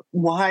this out.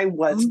 Why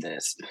was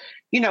this?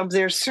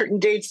 There's certain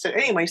dates that,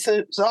 anyway, so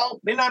it's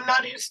all, and I'm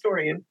not a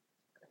historian,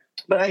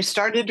 but I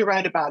started to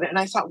write about it. And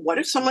I thought, what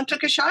if someone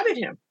took a shot at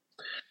him?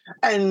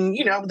 And,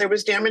 there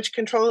was damage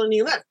control and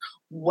he left.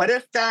 What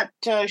if that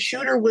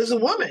shooter was a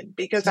woman?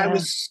 Because I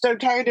was so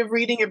tired of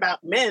reading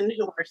about men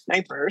who are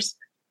snipers.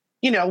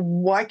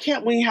 Why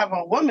can't we have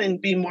a woman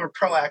be more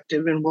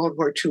proactive in World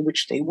War II,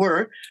 which they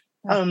were?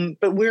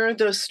 But where are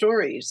those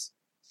stories?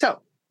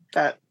 So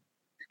that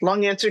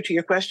long answer to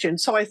your question.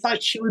 So I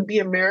thought she would be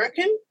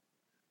American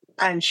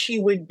and she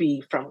would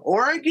be from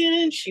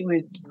Oregon. She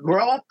would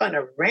grow up on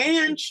a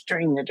ranch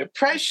during the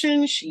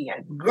Depression. She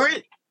had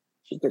grit.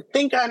 She could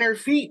think on her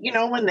feet.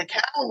 When the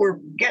cattle were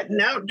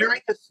getting out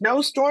during the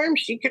snowstorm,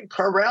 she could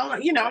corral.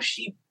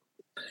 She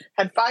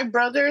had 5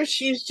 brothers.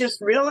 She's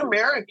just real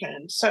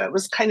American. So it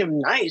was kind of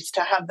nice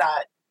to have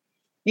that,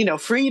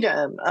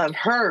 freedom of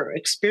her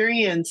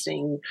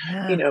experiencing,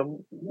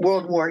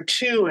 World War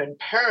II in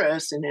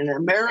Paris in an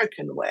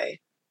American way.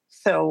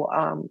 So,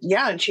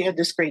 and she had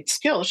this great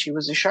skill. She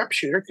was a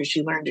sharpshooter because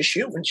she learned to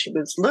shoot when she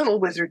was little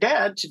with her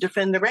dad to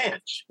defend the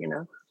ranch,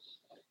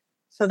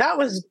 So that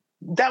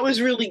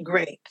was really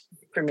great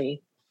for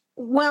me.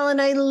 Well, and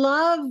I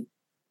love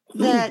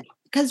that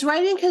because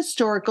writing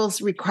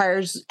historicals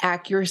requires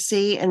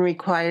accuracy and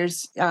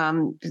requires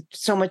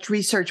so much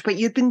research, but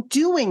you've been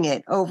doing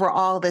it over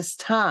all this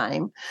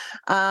time.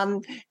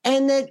 And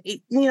that,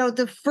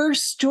 the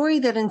first story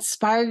that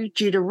inspired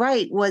you to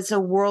write was a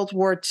World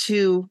War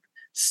II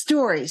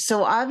story.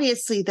 So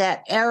obviously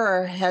that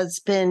era has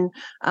been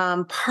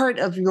part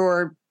of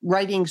your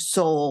writing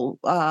soul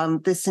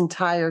this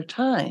entire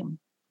time.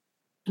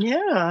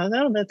 Yeah,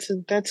 no, that's a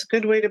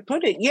good way to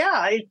put it.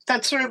 Yeah,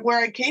 that's sort of where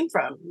I came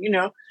from,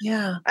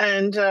 Yeah.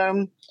 And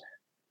but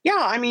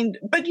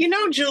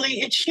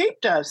Julie, it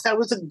shaped us. That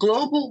was a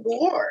global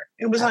war.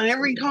 It was on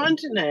every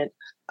continent.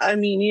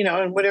 And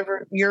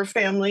whatever your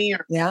family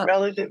or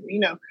relative,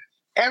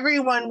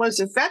 everyone was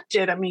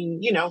affected.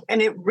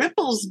 And it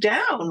ripples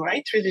down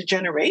right through the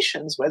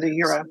generations, whether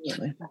you're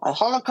a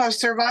Holocaust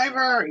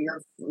survivor or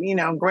your,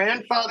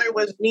 grandfather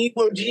was in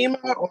Iwo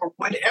Jima or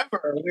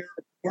whatever.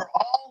 We're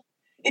all,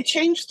 it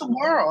changed the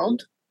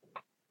world.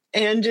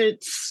 And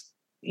it's,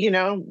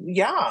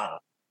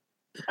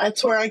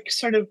 that's where I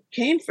sort of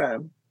came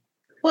from.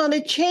 Well, and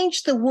it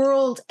changed the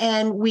world,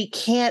 and we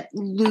can't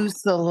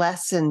lose the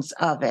lessons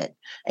of it.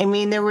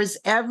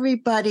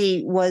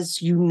 everybody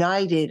was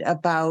united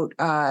about,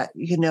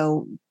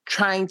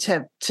 trying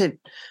to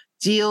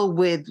deal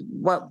with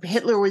what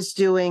Hitler was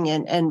doing,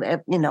 and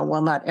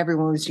well, not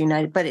everyone was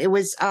united, but it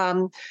was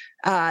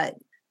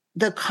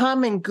the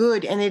common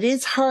good. And it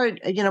is hard.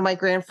 My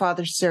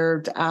grandfather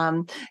served,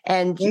 but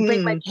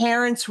my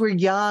parents were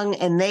young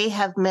and they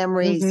have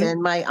memories,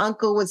 and my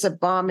uncle was a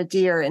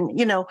bombardier, and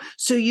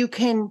so you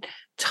can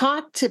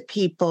talk to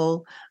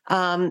people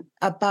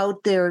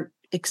about their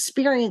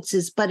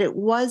experiences, but it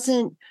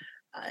wasn't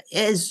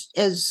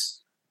as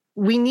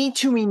we need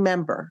to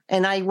remember.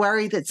 And I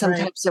worry that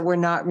sometimes that we're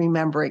not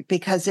remembering,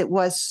 because it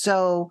was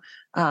so,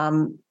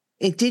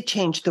 it did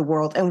change the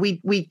world, and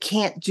we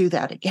can't do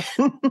that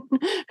again.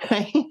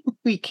 Right?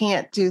 We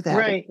can't do that.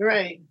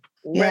 Right.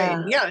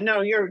 Yeah,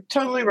 no, you're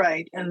totally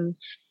right. And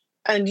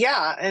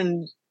yeah,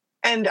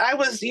 and I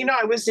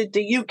was at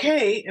the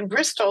UK in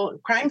Bristol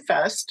Crime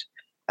Fest.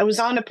 I was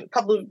on a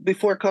couple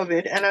before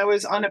COVID, and I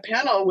was on a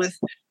panel with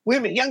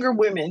younger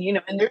women,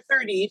 in their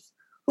 30s,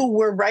 who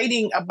were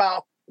writing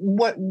about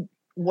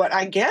what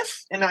I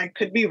guess, and I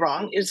could be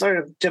wrong, is sort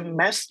of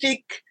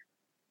domestic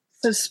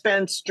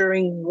suspense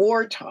during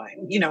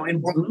wartime,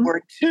 in World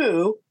War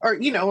II, or,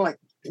 like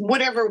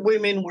whatever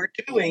women were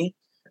doing.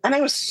 And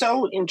I was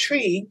so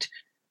intrigued.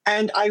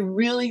 And I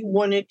really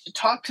wanted to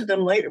talk to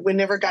them later. We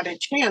never got a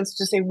chance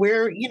to say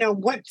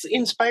what's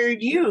inspired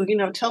you,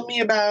 tell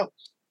me about,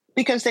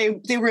 because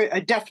they were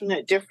a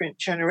definite different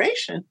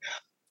generation.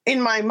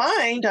 In my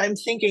mind, I'm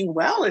thinking,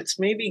 well, it's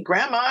maybe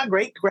grandma,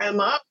 great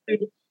grandma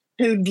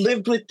who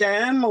lived with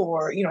them,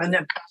 or, and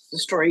then pass the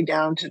story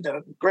down to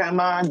the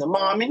grandma and the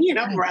mom. And,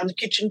 around the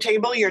kitchen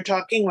table, you're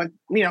talking with,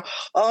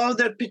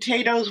 the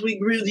potatoes we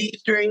grew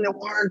these during the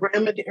war,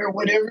 grandma, or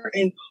whatever.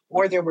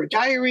 Or there were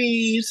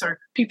diaries, or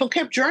people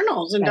kept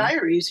journals and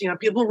diaries.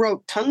 People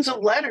wrote tons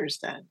of letters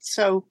then.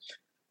 So,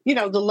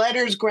 the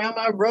letters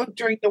grandma wrote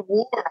during the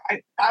war,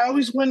 I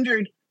always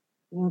wondered,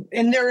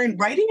 and they're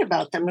writing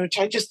about them, which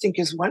I just think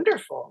is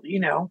wonderful,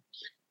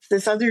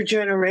 this other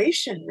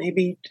generation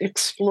maybe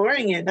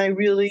exploring it.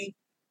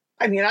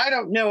 And I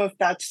don't know if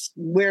that's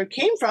where it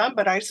came from,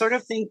 but I sort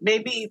of think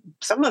maybe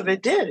some of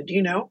it did,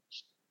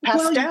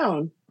 passed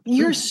down.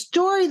 Your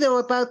story, though,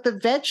 about the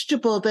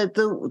vegetable that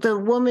the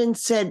woman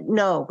said,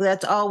 no,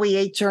 that's all we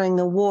ate during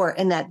the war,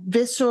 and that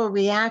visceral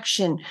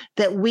reaction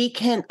that we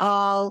can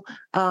all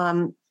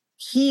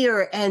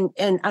hear and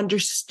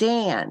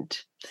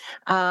understand.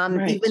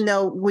 Even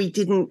though we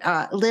didn't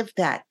live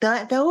that.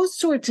 Those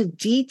sorts of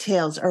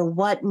details are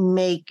what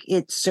make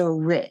it so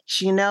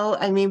rich.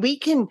 We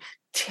can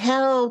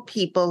tell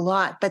people a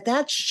lot, but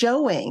that's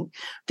showing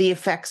the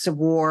effects of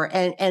war,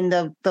 and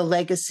the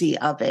legacy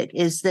of it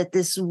is that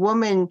this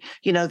woman,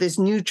 this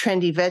new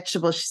trendy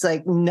vegetable, she's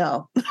like,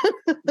 no,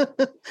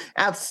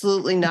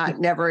 absolutely not,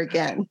 never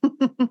again.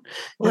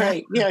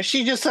 Right. Yeah.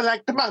 She just said,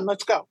 like, come on,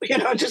 let's go.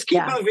 Just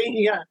keep moving.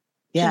 Yeah.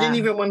 She didn't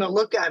even want to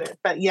look at it,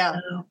 but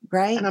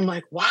right. And I'm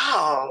like,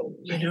 wow,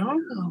 Yeah.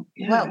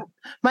 Well,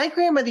 my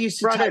grandmother used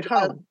to talk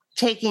about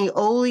taking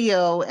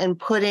oleo and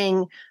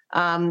putting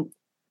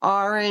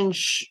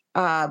orange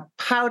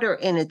powder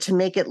in it to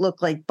make it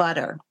look like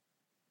butter.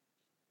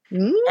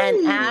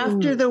 And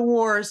after the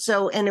war,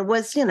 and it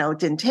was, it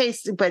didn't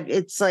taste, but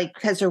it's like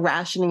because of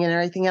rationing and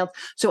everything else.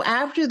 So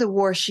after the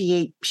war,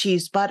 she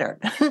used butter.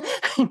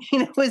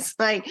 It was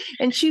like,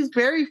 and she's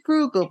very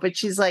frugal, but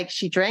she's like,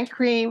 she drank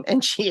cream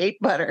and she ate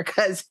butter,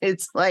 because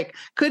it's like,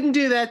 couldn't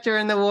do that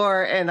during the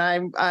war.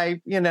 And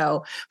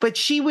but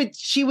she would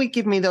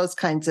give me those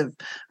kinds of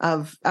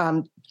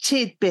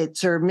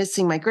tidbits, or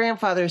missing my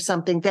grandfather or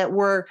something, that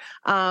were,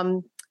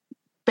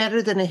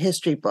 better than a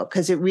history book,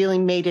 because it really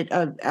made it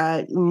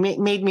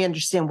made me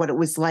understand what it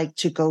was like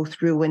to go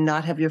through and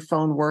not have your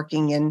phone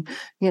working, and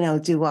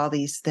do all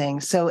these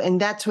things. So, and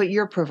that's what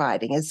you're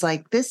providing. It's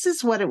like, this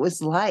is what it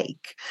was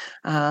like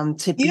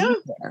to be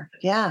there.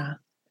 Yeah.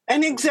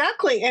 And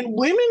exactly. And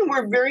women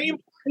were very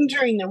important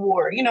during the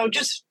war.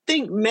 Just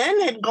think,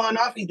 men had gone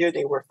off, either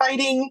they were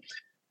fighting,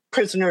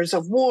 prisoners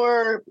of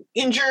war,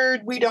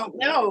 injured, we don't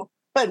know.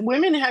 But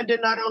women had to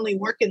not only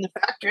work in the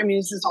factory,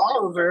 this is all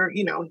over,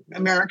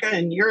 America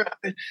and Europe.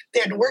 They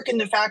had to work in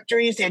the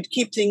factories. They had to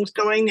keep things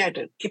going. They had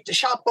to keep the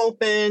shop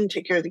open,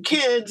 take care of the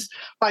kids,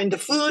 find the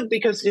food,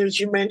 because, as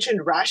you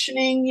mentioned,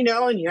 rationing,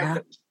 and you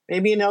have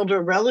maybe an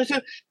elder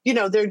relative,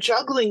 they're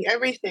juggling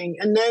everything.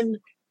 And then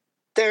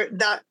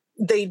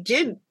they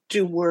did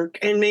do work,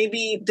 and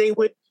maybe they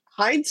would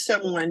hide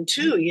someone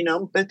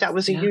too, but that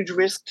was a huge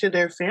risk to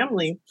their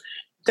family.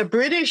 The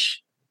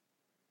British,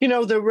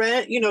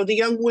 the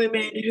young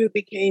women who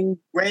became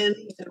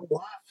wrens and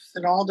wafts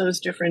and all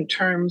those different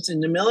terms in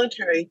the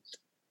military,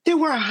 there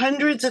were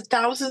hundreds of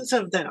thousands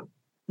of them.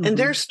 And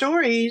their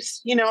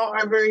stories,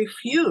 are very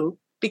few,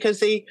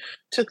 because they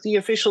took the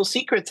Official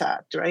Secrets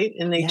Act, right?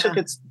 And they took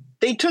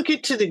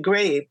it to the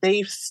grave.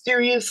 They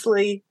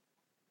seriously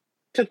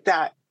took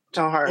that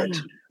to heart.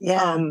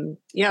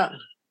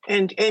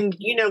 And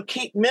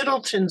Kate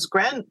Middleton,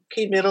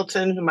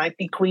 who might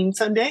be queen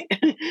someday,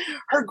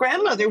 her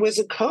grandmother was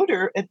a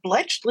coder at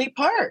Bletchley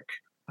Park.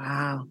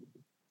 Wow.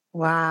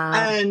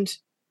 And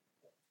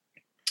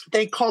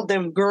they called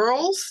them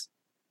girls.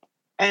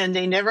 and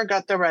they never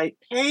got the right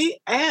pay.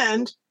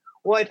 And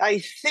what I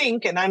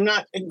think, and I'm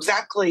not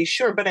exactly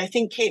sure, but I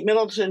think Kate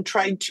Middleton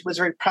was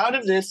very proud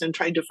of this and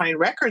tried to find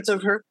records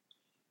of her.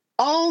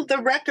 All the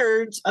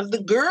records of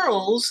the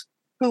girls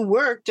who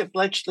worked at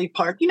Bletchley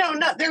Park,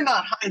 they're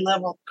not high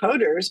level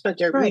coders, but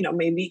they're, Right.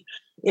 Maybe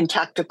in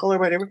tactical or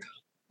whatever,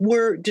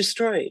 were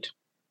destroyed.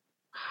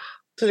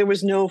 So there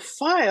was no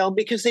file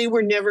because they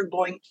were never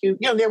going to,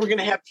 they were going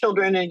to have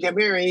children and get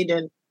married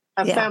and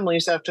have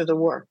families after the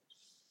war.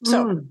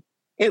 So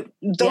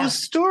those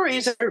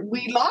stories,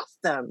 we lost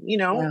them,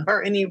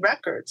 or any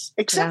records,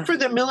 except for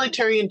the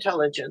military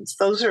intelligence.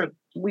 Those are,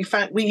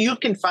 you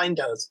can find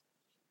those.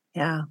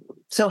 Yeah.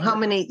 So how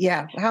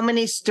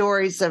many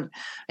stories of,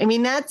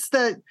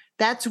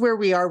 that's where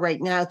we are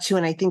right now too.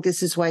 And I think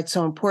this is why it's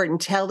so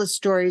important. Tell the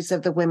stories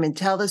of the women,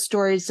 tell the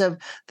stories of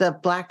the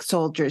Black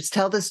soldiers,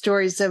 tell the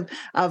stories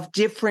of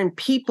different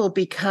people,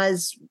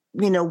 because,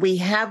 we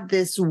have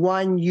this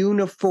one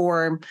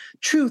uniform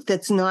truth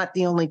that's not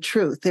the only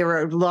truth. There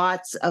are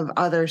lots of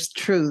other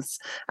truths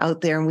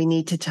out there, and we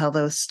need to tell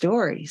those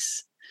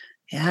stories.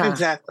 Yeah.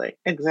 Exactly.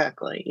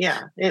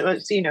 Yeah. It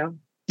was,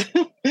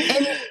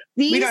 And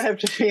we don't have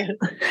to.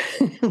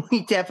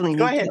 We definitely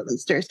need to tell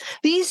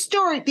these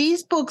stories.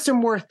 These books are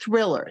more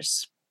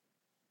thrillers.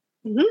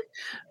 Mm-hmm.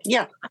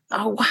 Yeah.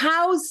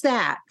 How's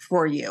that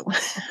for you?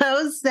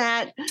 How's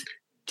that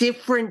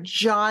different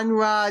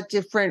genre?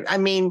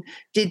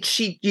 Did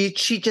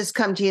she just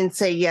come to you and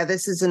say, "Yeah,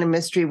 this isn't a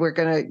mystery.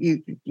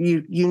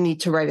 You need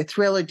to write a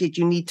thriller"? Did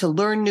you need to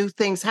learn new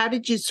things? How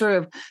did you sort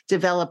of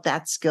develop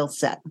that skill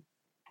set?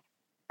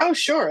 Oh,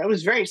 sure. It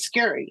was very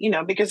scary,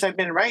 because I've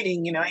been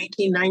writing,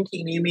 18,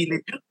 19 Amy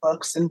LeDuc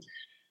books. And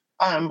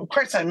of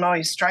course, I'm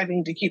always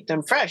striving to keep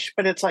them fresh,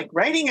 but it's like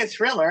writing a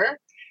thriller.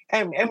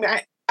 And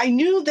I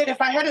knew that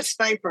if I had a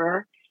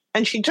sniper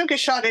and she took a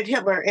shot at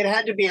Hitler, it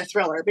had to be a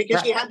thriller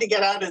because she had to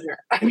get out of there.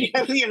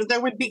 There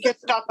would be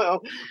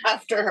Gestapo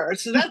after her.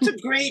 So that's a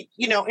great,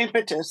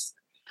 impetus.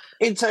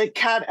 It's a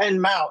cat and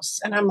mouse.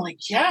 And I'm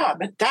like, yeah,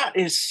 but that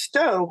is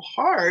so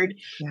hard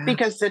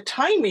because the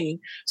timing.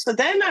 So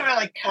then I'm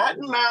like cat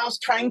and mouse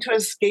trying to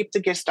escape the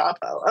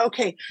Gestapo.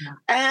 Okay. Yeah.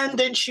 And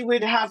then she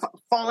would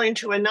fall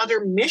into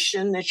another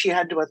mission that she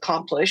had to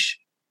accomplish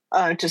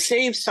to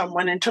save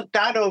someone, and took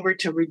that over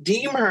to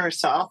redeem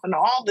herself and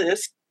all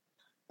this.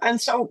 And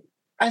so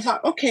I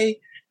thought, okay,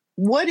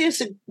 what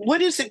is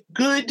a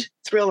good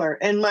thriller?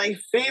 And my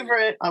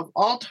favorite of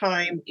all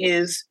time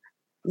is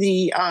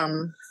the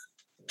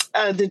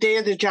Day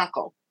of the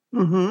Jackal.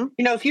 Mm-hmm.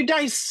 If you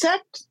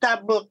dissect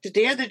that book, The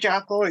Day of the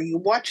Jackal, or you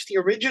watch the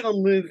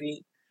original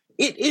movie,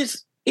 it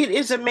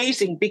is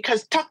amazing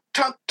because tuck.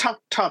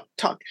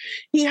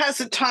 He has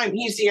a time.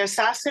 He's the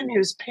assassin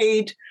who's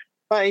paid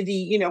by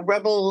the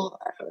rebel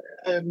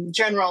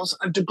generals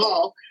of de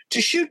Gaulle to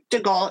shoot de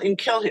Gaulle and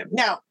kill him.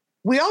 Now,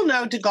 we all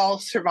know de Gaulle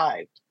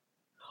survived,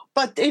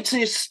 but it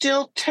is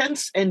still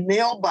tense and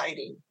nail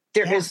biting.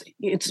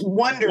 It's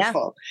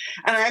wonderful.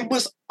 Yeah. And I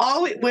was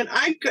always, when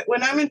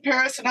I'm in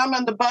Paris and I'm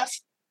on the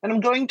bus and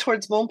I'm going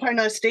towards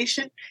Montparnasse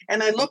station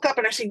and I look up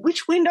and I say,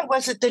 which window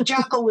was it the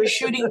Jackal was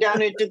shooting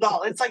down at de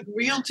Gaulle? It's like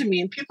real to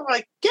me. And people are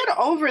like, get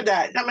over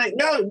that. And I'm like,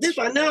 no, this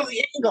one, no,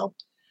 the angle.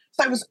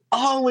 So I was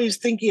always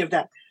thinking of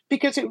that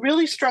because it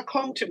really struck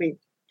home to me.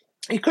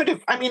 It could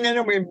have,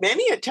 there were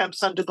many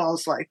attempts on de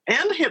Gaulle's life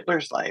and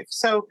Hitler's life.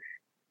 So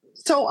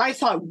I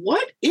thought,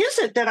 what is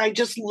it that I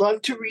just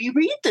love to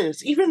reread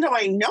this, even though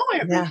I know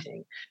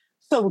everything?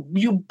 Yeah. So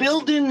you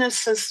build in the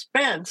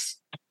suspense,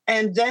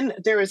 and then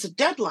there is a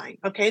deadline.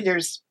 Okay,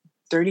 there's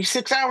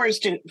 36 hours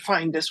to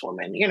find this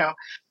woman. You have,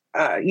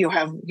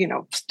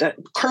 the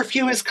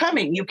curfew is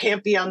coming. You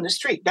can't be on the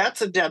street.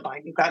 That's a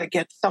deadline. You got to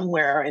get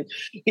somewhere. And,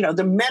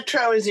 the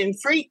metro is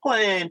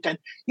infrequent and,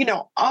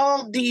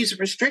 all these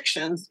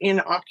restrictions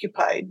in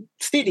occupied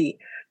city.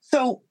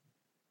 So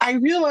I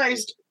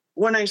realized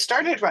when I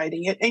started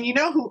writing it, and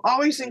who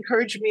always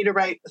encouraged me to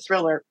write a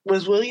thriller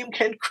was William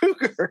Kent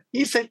Kruger.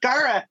 He said,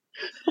 Cara,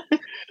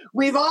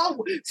 we've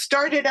all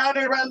started out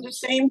around the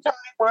same time.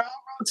 We're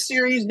all wrote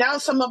series. Now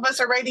some of us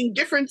are writing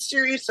different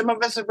series. Some of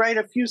us have write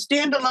a few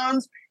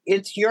standalones.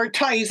 It's your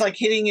time. He's like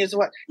hitting his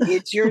what?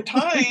 It's your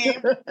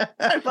time.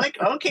 I'm like,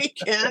 okay,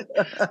 Kent.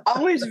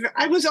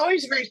 I was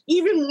always very,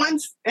 even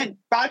once at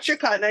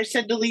Bachacon, I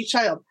said to Lee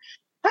Child,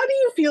 how do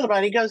you feel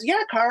about it? He goes,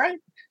 yeah, Cara,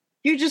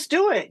 you just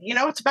do it.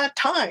 It's about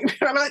time.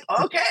 I'm like,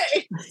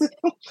 okay.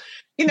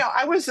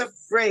 I was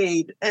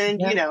afraid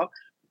and,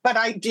 but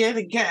I did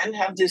again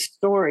have this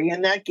story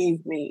and that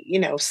gave me,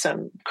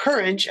 some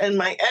courage. And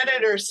my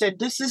editor said,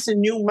 this is a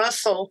new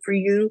muscle for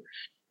you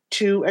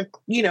to,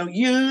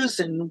 use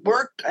and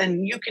work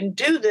and you can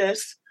do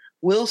this.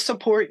 We'll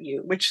support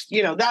you, which,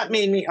 that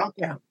made me,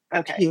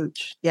 okay.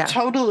 Huge. Yeah.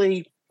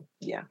 Totally.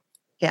 Yeah.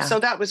 Yeah. So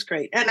that was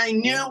great. And I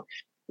knew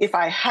if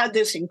I had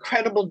this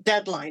incredible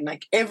deadline,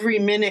 like every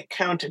minute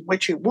counted,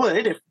 which it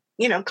would, if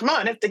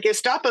the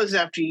Gestapo's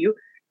after you,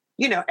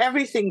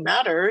 everything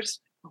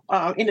matters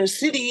in a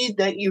city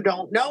that you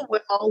don't know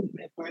well,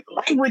 where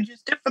the language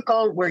is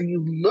difficult, where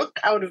you look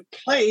out of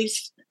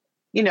place.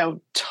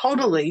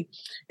 totally.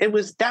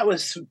 That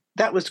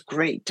was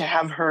great to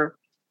have her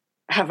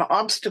have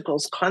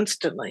obstacles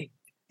constantly.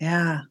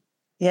 Yeah.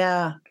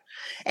 Yeah.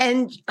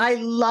 And I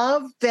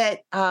love that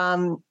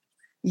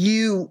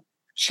you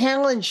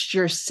challenged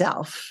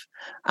yourself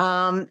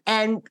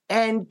and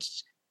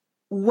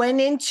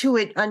went into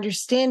it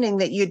understanding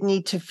that you'd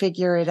need to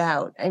figure it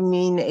out. I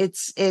mean, I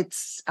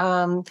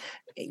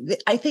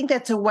think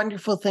that's a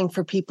wonderful thing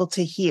for people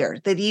to hear,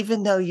 that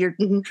even though you're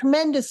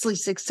tremendously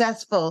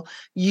successful,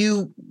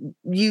 you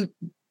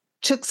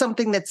took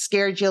something that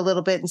scared you a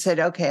little bit and said,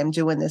 okay, I'm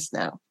doing this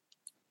now.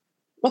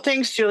 Well,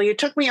 thanks, Julie. It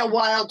took me a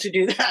while to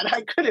do that.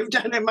 I could have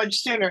done it much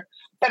sooner.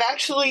 But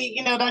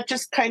actually, that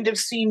just kind of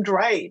seemed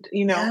right,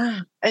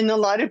 Yeah. And a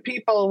lot of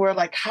people were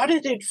like, how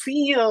did it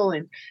feel?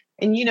 And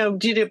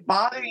did it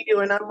bother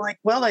you? And I'm like,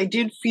 well, I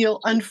did feel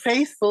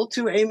unfaithful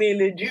to Aimé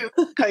Leduc,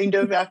 kind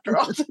of, after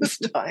all this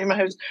time.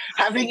 I was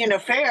having an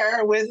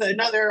affair with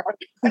another.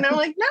 And I'm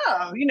like,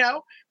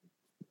 no,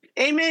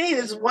 Aimé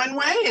is one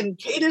way and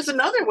Kate is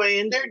another way,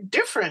 and they're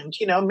different.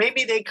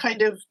 Maybe they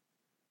kind of,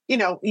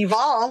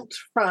 evolved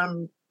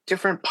from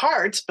different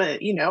parts,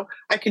 but,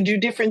 I can do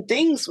different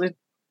things with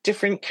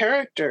different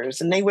characters,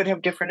 and they would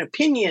have different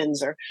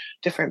opinions or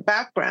different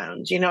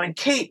backgrounds, and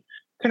Kate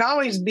can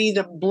always be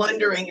the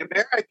blundering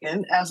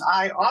American, as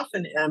I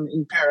often am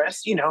in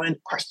Paris, and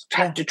of course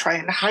have to try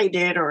and hide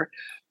it or,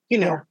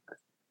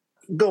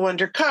 go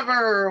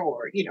undercover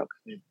or,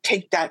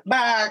 take that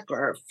back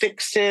or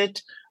fix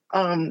it.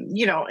 And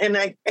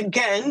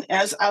again,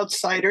 as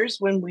outsiders,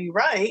 when we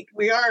write,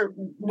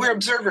 we're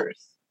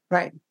observers.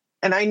 Right.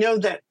 And I know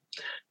that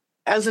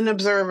as an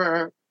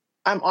observer,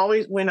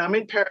 when I'm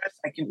in Paris,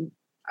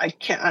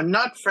 I'm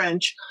not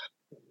French.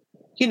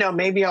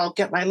 Maybe I'll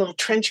get my little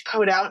trench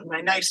coat out and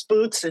my nice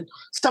boots, and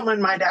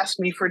someone might ask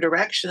me for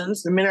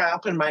directions. The minute I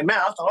open my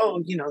mouth,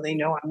 they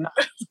know I'm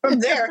not from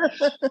there.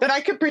 But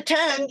I could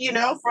pretend,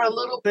 for a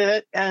little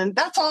bit, and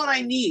that's all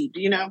I need.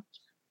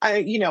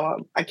 I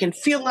can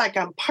feel like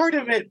I'm part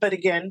of it, but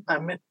again,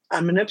 I'm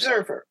an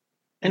observer,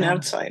 an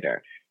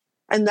outsider,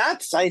 and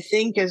that's, I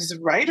think, as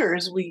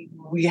writers, we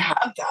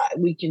have that.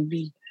 We can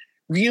be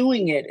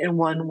viewing it in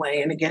one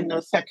way. And again,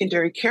 those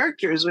secondary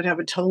characters would have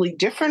a totally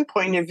different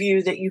point of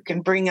view that you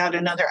can bring out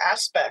another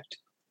aspect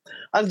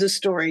of the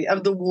story,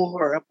 of the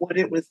war, of what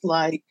it was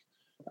like.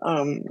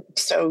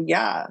 So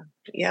yeah.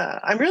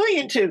 I'm really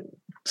into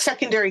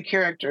secondary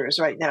characters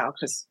right now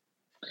because,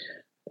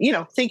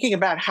 thinking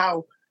about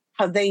how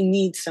they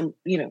need some,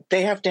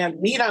 they have to have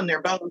meat on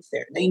their bones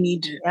there. They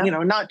need to,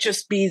 not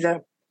just be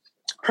the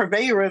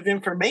purveyor of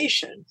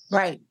information.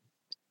 Right.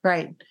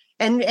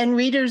 And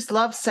readers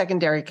love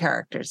secondary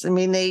characters. I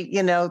mean,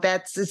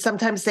 that's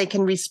sometimes they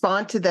can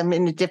respond to them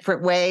in a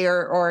different way,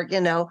 or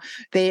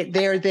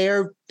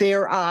they're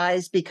their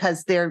eyes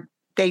because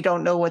they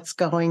don't know what's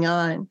going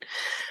on.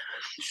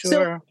 Sure.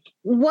 So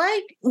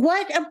what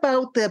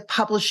about the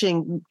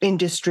publishing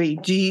industry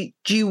do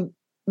you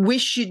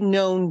wish you'd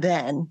known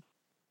then?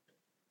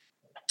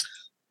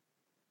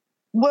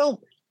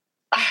 Well,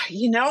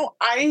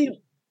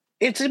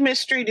 it's a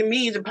mystery to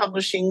me, the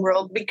publishing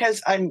world,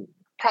 because I'm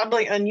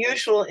probably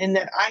unusual in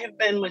that I have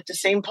been with the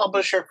same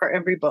publisher for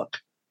every book.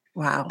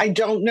 Wow. I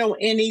don't know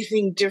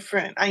anything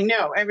different. I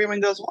know everyone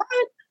goes, what?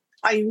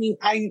 I mean,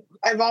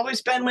 I've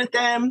always been with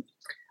them.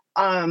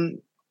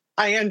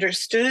 I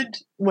understood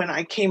when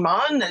I came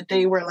on that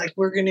they were like,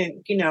 we're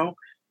going to,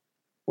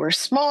 we're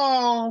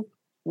small.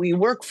 We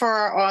work for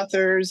our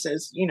authors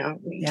as I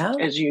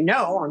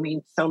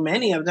mean, so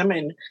many of them,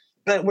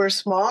 but we're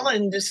small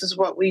and this is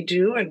what we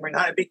do. And we're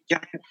not a big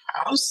giant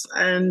house.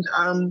 And,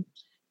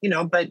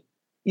 but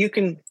you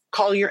can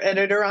call your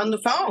editor on the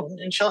phone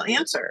and she'll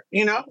answer,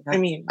 I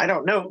mean, I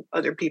don't know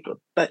other people,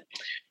 but,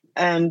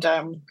 and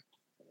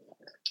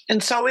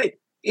so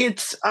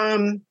it's,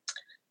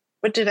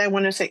 what did I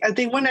want to say?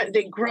 They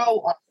grow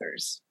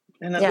authors.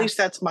 And at least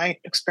that's my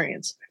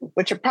experience,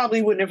 which it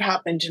probably wouldn't have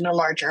happened in a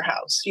larger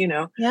house,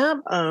 Yeah.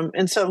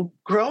 And so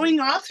growing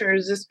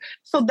authors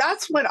so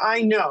that's what I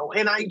know.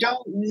 And I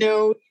don't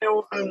know,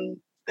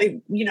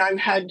 I've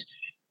had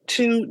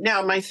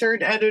my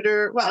third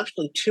editor, well,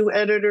 actually two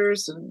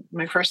editors. And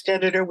my first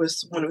editor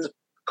was one of the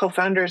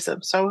co-founders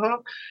of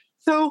Soho.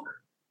 So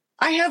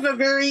I have a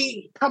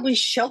very probably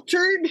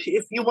sheltered,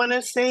 if you want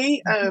to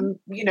say,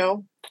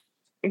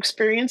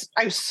 experience.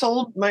 I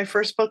sold my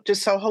first book to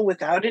Soho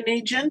without an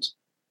agent,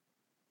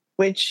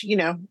 which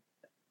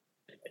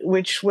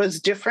was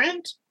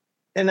different.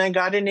 And I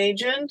got an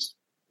agent,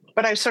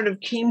 but I sort of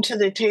came to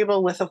the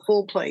table with a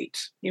full plate,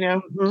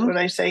 That's what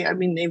I say. I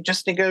mean, they've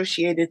just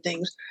negotiated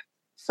things.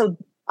 So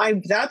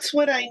that's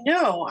what I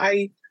know.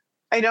 I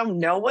don't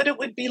know what it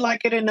would be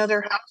like at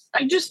another house.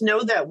 I just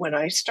know that when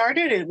I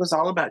started, it was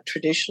all about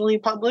traditionally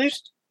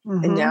published.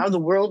 And now the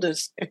world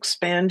has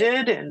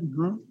expanded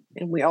and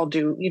we all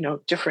do,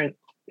 different,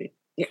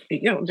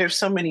 there's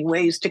so many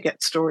ways to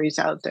get stories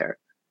out there.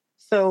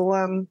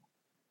 So,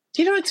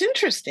 it's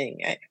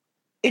interesting.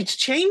 It's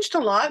changed a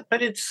lot,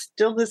 but it's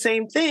still the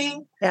same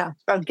thing. Yeah.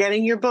 It's about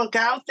getting your book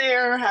out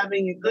there,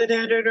 having a good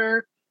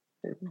editor,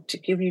 to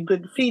give you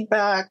good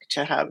feedback,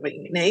 to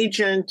having an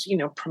agent,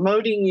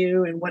 promoting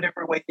you in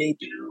whatever way they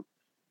do,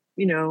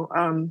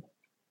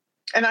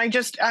 and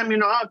I'm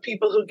in awe of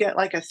people who get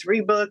like a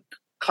 3-book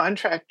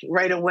contract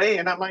right away.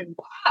 And I'm like,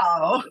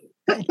 wow,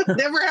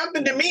 never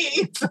happened to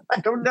me.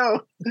 I don't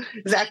know.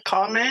 Is that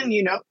common,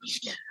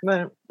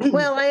 But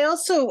Well, I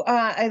also,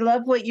 I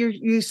love what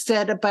you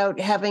said about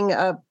having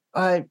a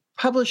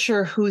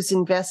publisher who's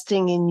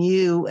investing in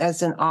you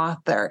as an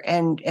author,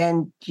 and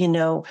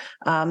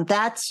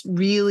that's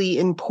really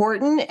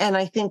important. And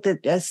I think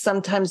that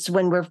sometimes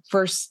when we're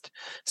first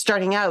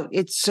starting out,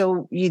 it's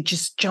so you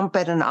just jump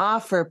at an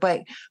offer,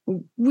 but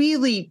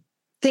really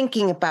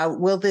thinking about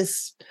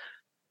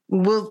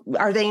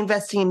are they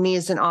investing in me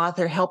as an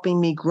author, helping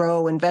me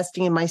grow,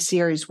 investing in my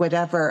series,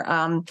 whatever,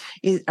 are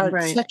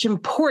Right. such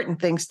important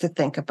things to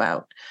think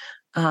about.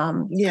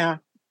 Yeah.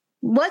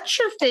 What's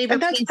your favorite?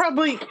 And that's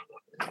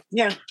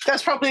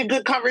probably a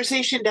good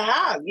conversation to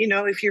have,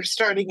 if you're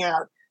starting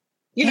out.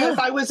 If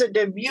I was a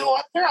debut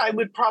author, I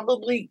would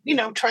probably,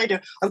 try to,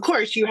 of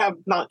course, you have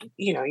not,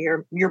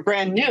 you're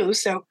brand new.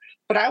 So,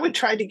 but I would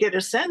try to get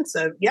a sense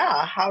of,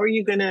 how are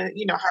you going to,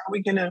 how are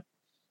we going to,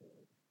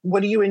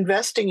 what are you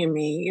investing in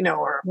me,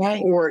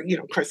 Right. or,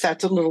 of course,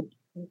 that's a little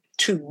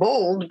too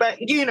bold, but,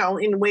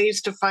 in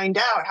ways to find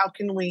out how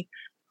can we,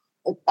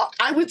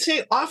 I would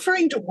say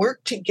offering to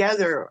work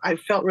together, I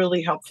felt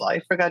really helpful.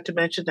 I forgot to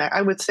mention that.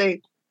 I would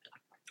say,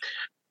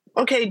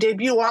 okay,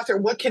 debut author,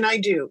 what can I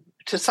do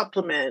to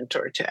supplement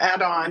or to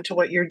add on to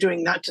what you're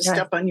doing, not to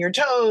step on your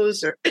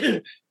toes, or,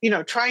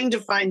 trying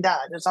to find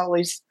that is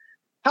always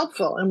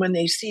helpful. And when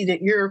they see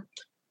that you're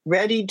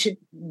ready to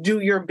do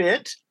your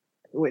bit,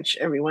 which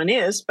everyone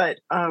is, but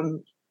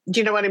do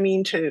you know what I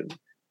mean? To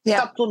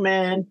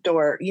supplement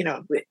or,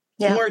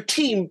 more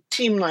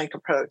team-like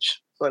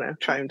approach. What I'm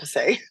trying to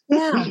say.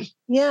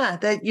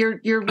 That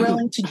you're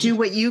willing to do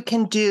what you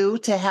can do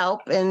to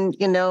help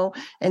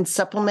and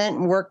supplement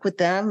and work with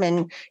them.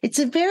 And it's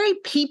a very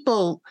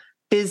people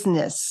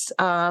business.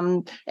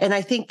 And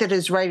I think that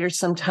as writers,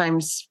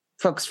 sometimes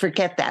folks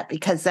forget that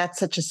because that's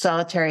such a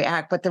solitary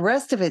act, but the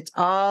rest of it's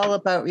all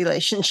about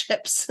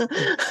relationships.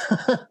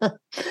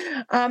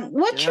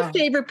 What's your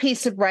favorite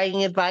piece of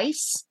writing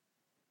advice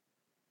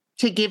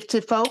to give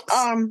to folks?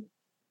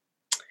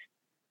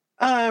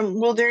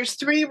 Well, there's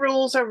 3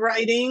 rules of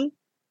writing,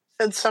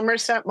 said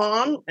Somerset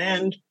Maugham,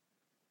 and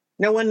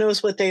no one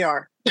knows what they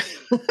are.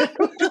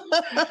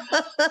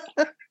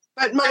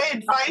 But my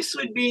advice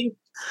would be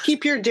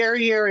keep your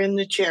derriere in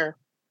the chair.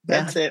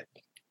 That's it.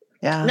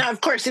 Yeah. Now,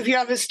 of course, if you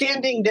have a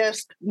standing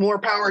desk, more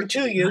power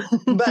to you.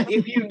 But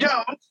if you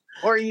don't,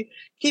 or you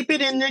keep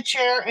it in the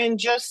chair and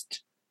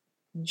just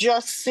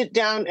sit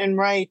down and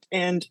write.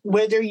 And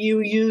whether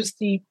you use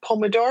the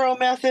Pomodoro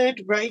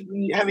method, right,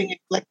 having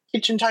like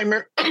kitchen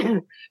timer,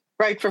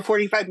 write for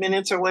 45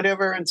 minutes or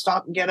whatever and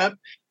stop and get up,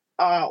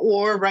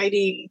 or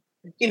writing,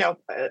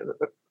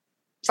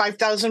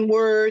 5,000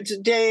 words a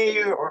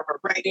day, or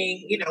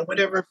writing,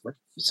 whatever for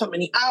so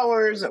many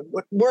hours,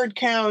 what word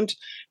count,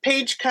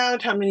 page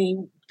count, how many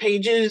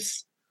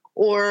pages,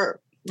 or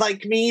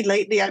like me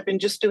lately, I've been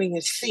just doing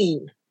a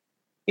scene.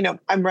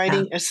 I'm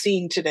writing a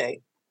scene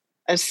today.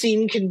 A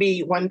scene can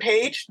be 1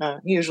 page,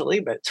 usually,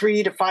 but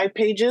 3 to 5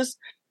 pages.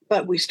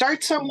 But we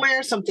start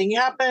somewhere, something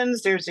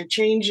happens, there's a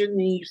change in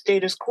the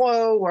status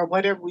quo or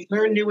whatever, we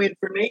learn new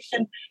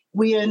information,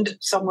 we end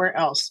somewhere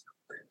else.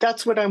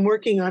 That's what I'm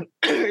working on.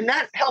 And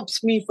that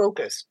helps me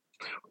focus.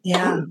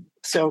 Yeah.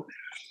 So,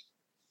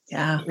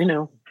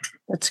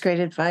 that's great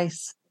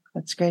advice.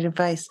 That's great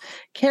advice.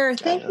 Cara,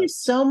 thank you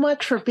so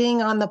much for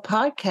being on the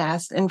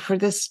podcast and for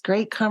this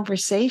great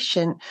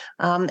conversation.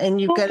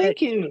 And you've got a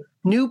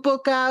new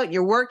book out.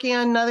 You're working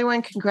on another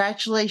one.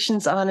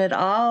 Congratulations on it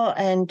all.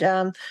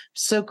 And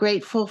so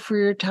grateful for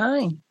your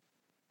time.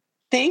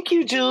 Thank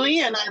you, Julie.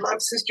 And I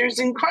love Sisters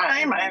in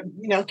Crime. I,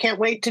 can't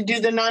wait to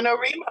do the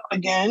NaNoWriMo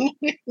again.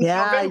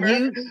 Yeah,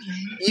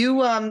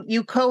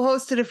 you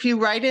co-hosted a few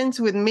write-ins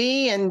with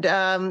me, and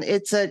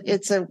it's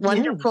a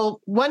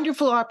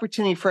wonderful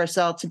opportunity for us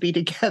all to be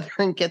together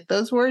and get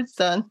those words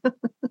done.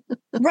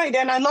 Right,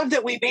 and I love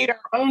that we made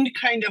our own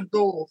kind of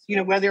goals.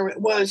 Whether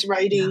it was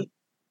writing,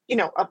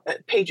 a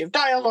page of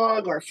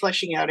dialogue or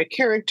fleshing out a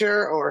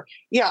character, or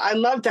I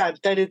love that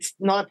it's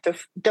not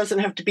doesn't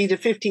have to be the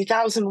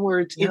 50,000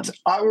 words. Yep. It's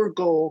our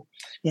goal.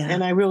 Yeah.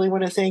 And I really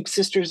want to thank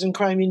Sisters in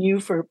Crime and you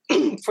for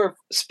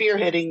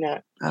spearheading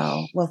that.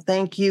 Oh, well,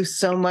 thank you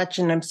so much.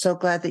 And I'm so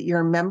glad that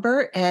you're a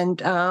member,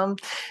 and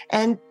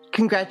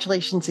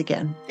congratulations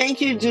again.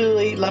 Thank you,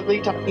 Julie.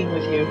 Lovely talking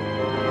with you.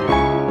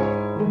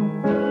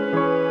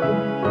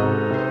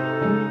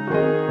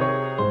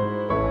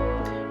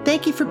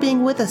 Thank you for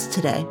being with us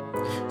today.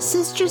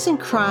 Sisters in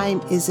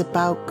Crime is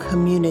about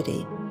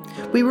community.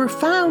 We were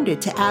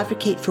founded to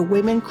advocate for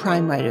women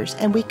crime writers,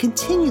 and we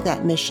continue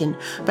that mission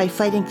by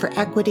fighting for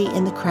equity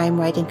in the crime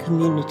writing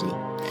community.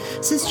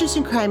 Sisters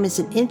in Crime is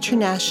an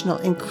international,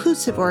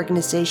 inclusive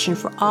organization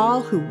for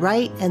all who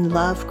write and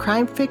love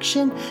crime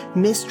fiction,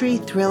 mystery,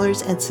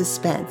 thrillers, and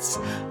suspense.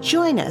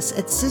 Join us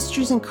at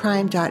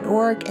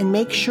sistersincrime.org and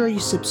make sure you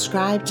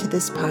subscribe to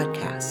this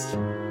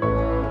podcast.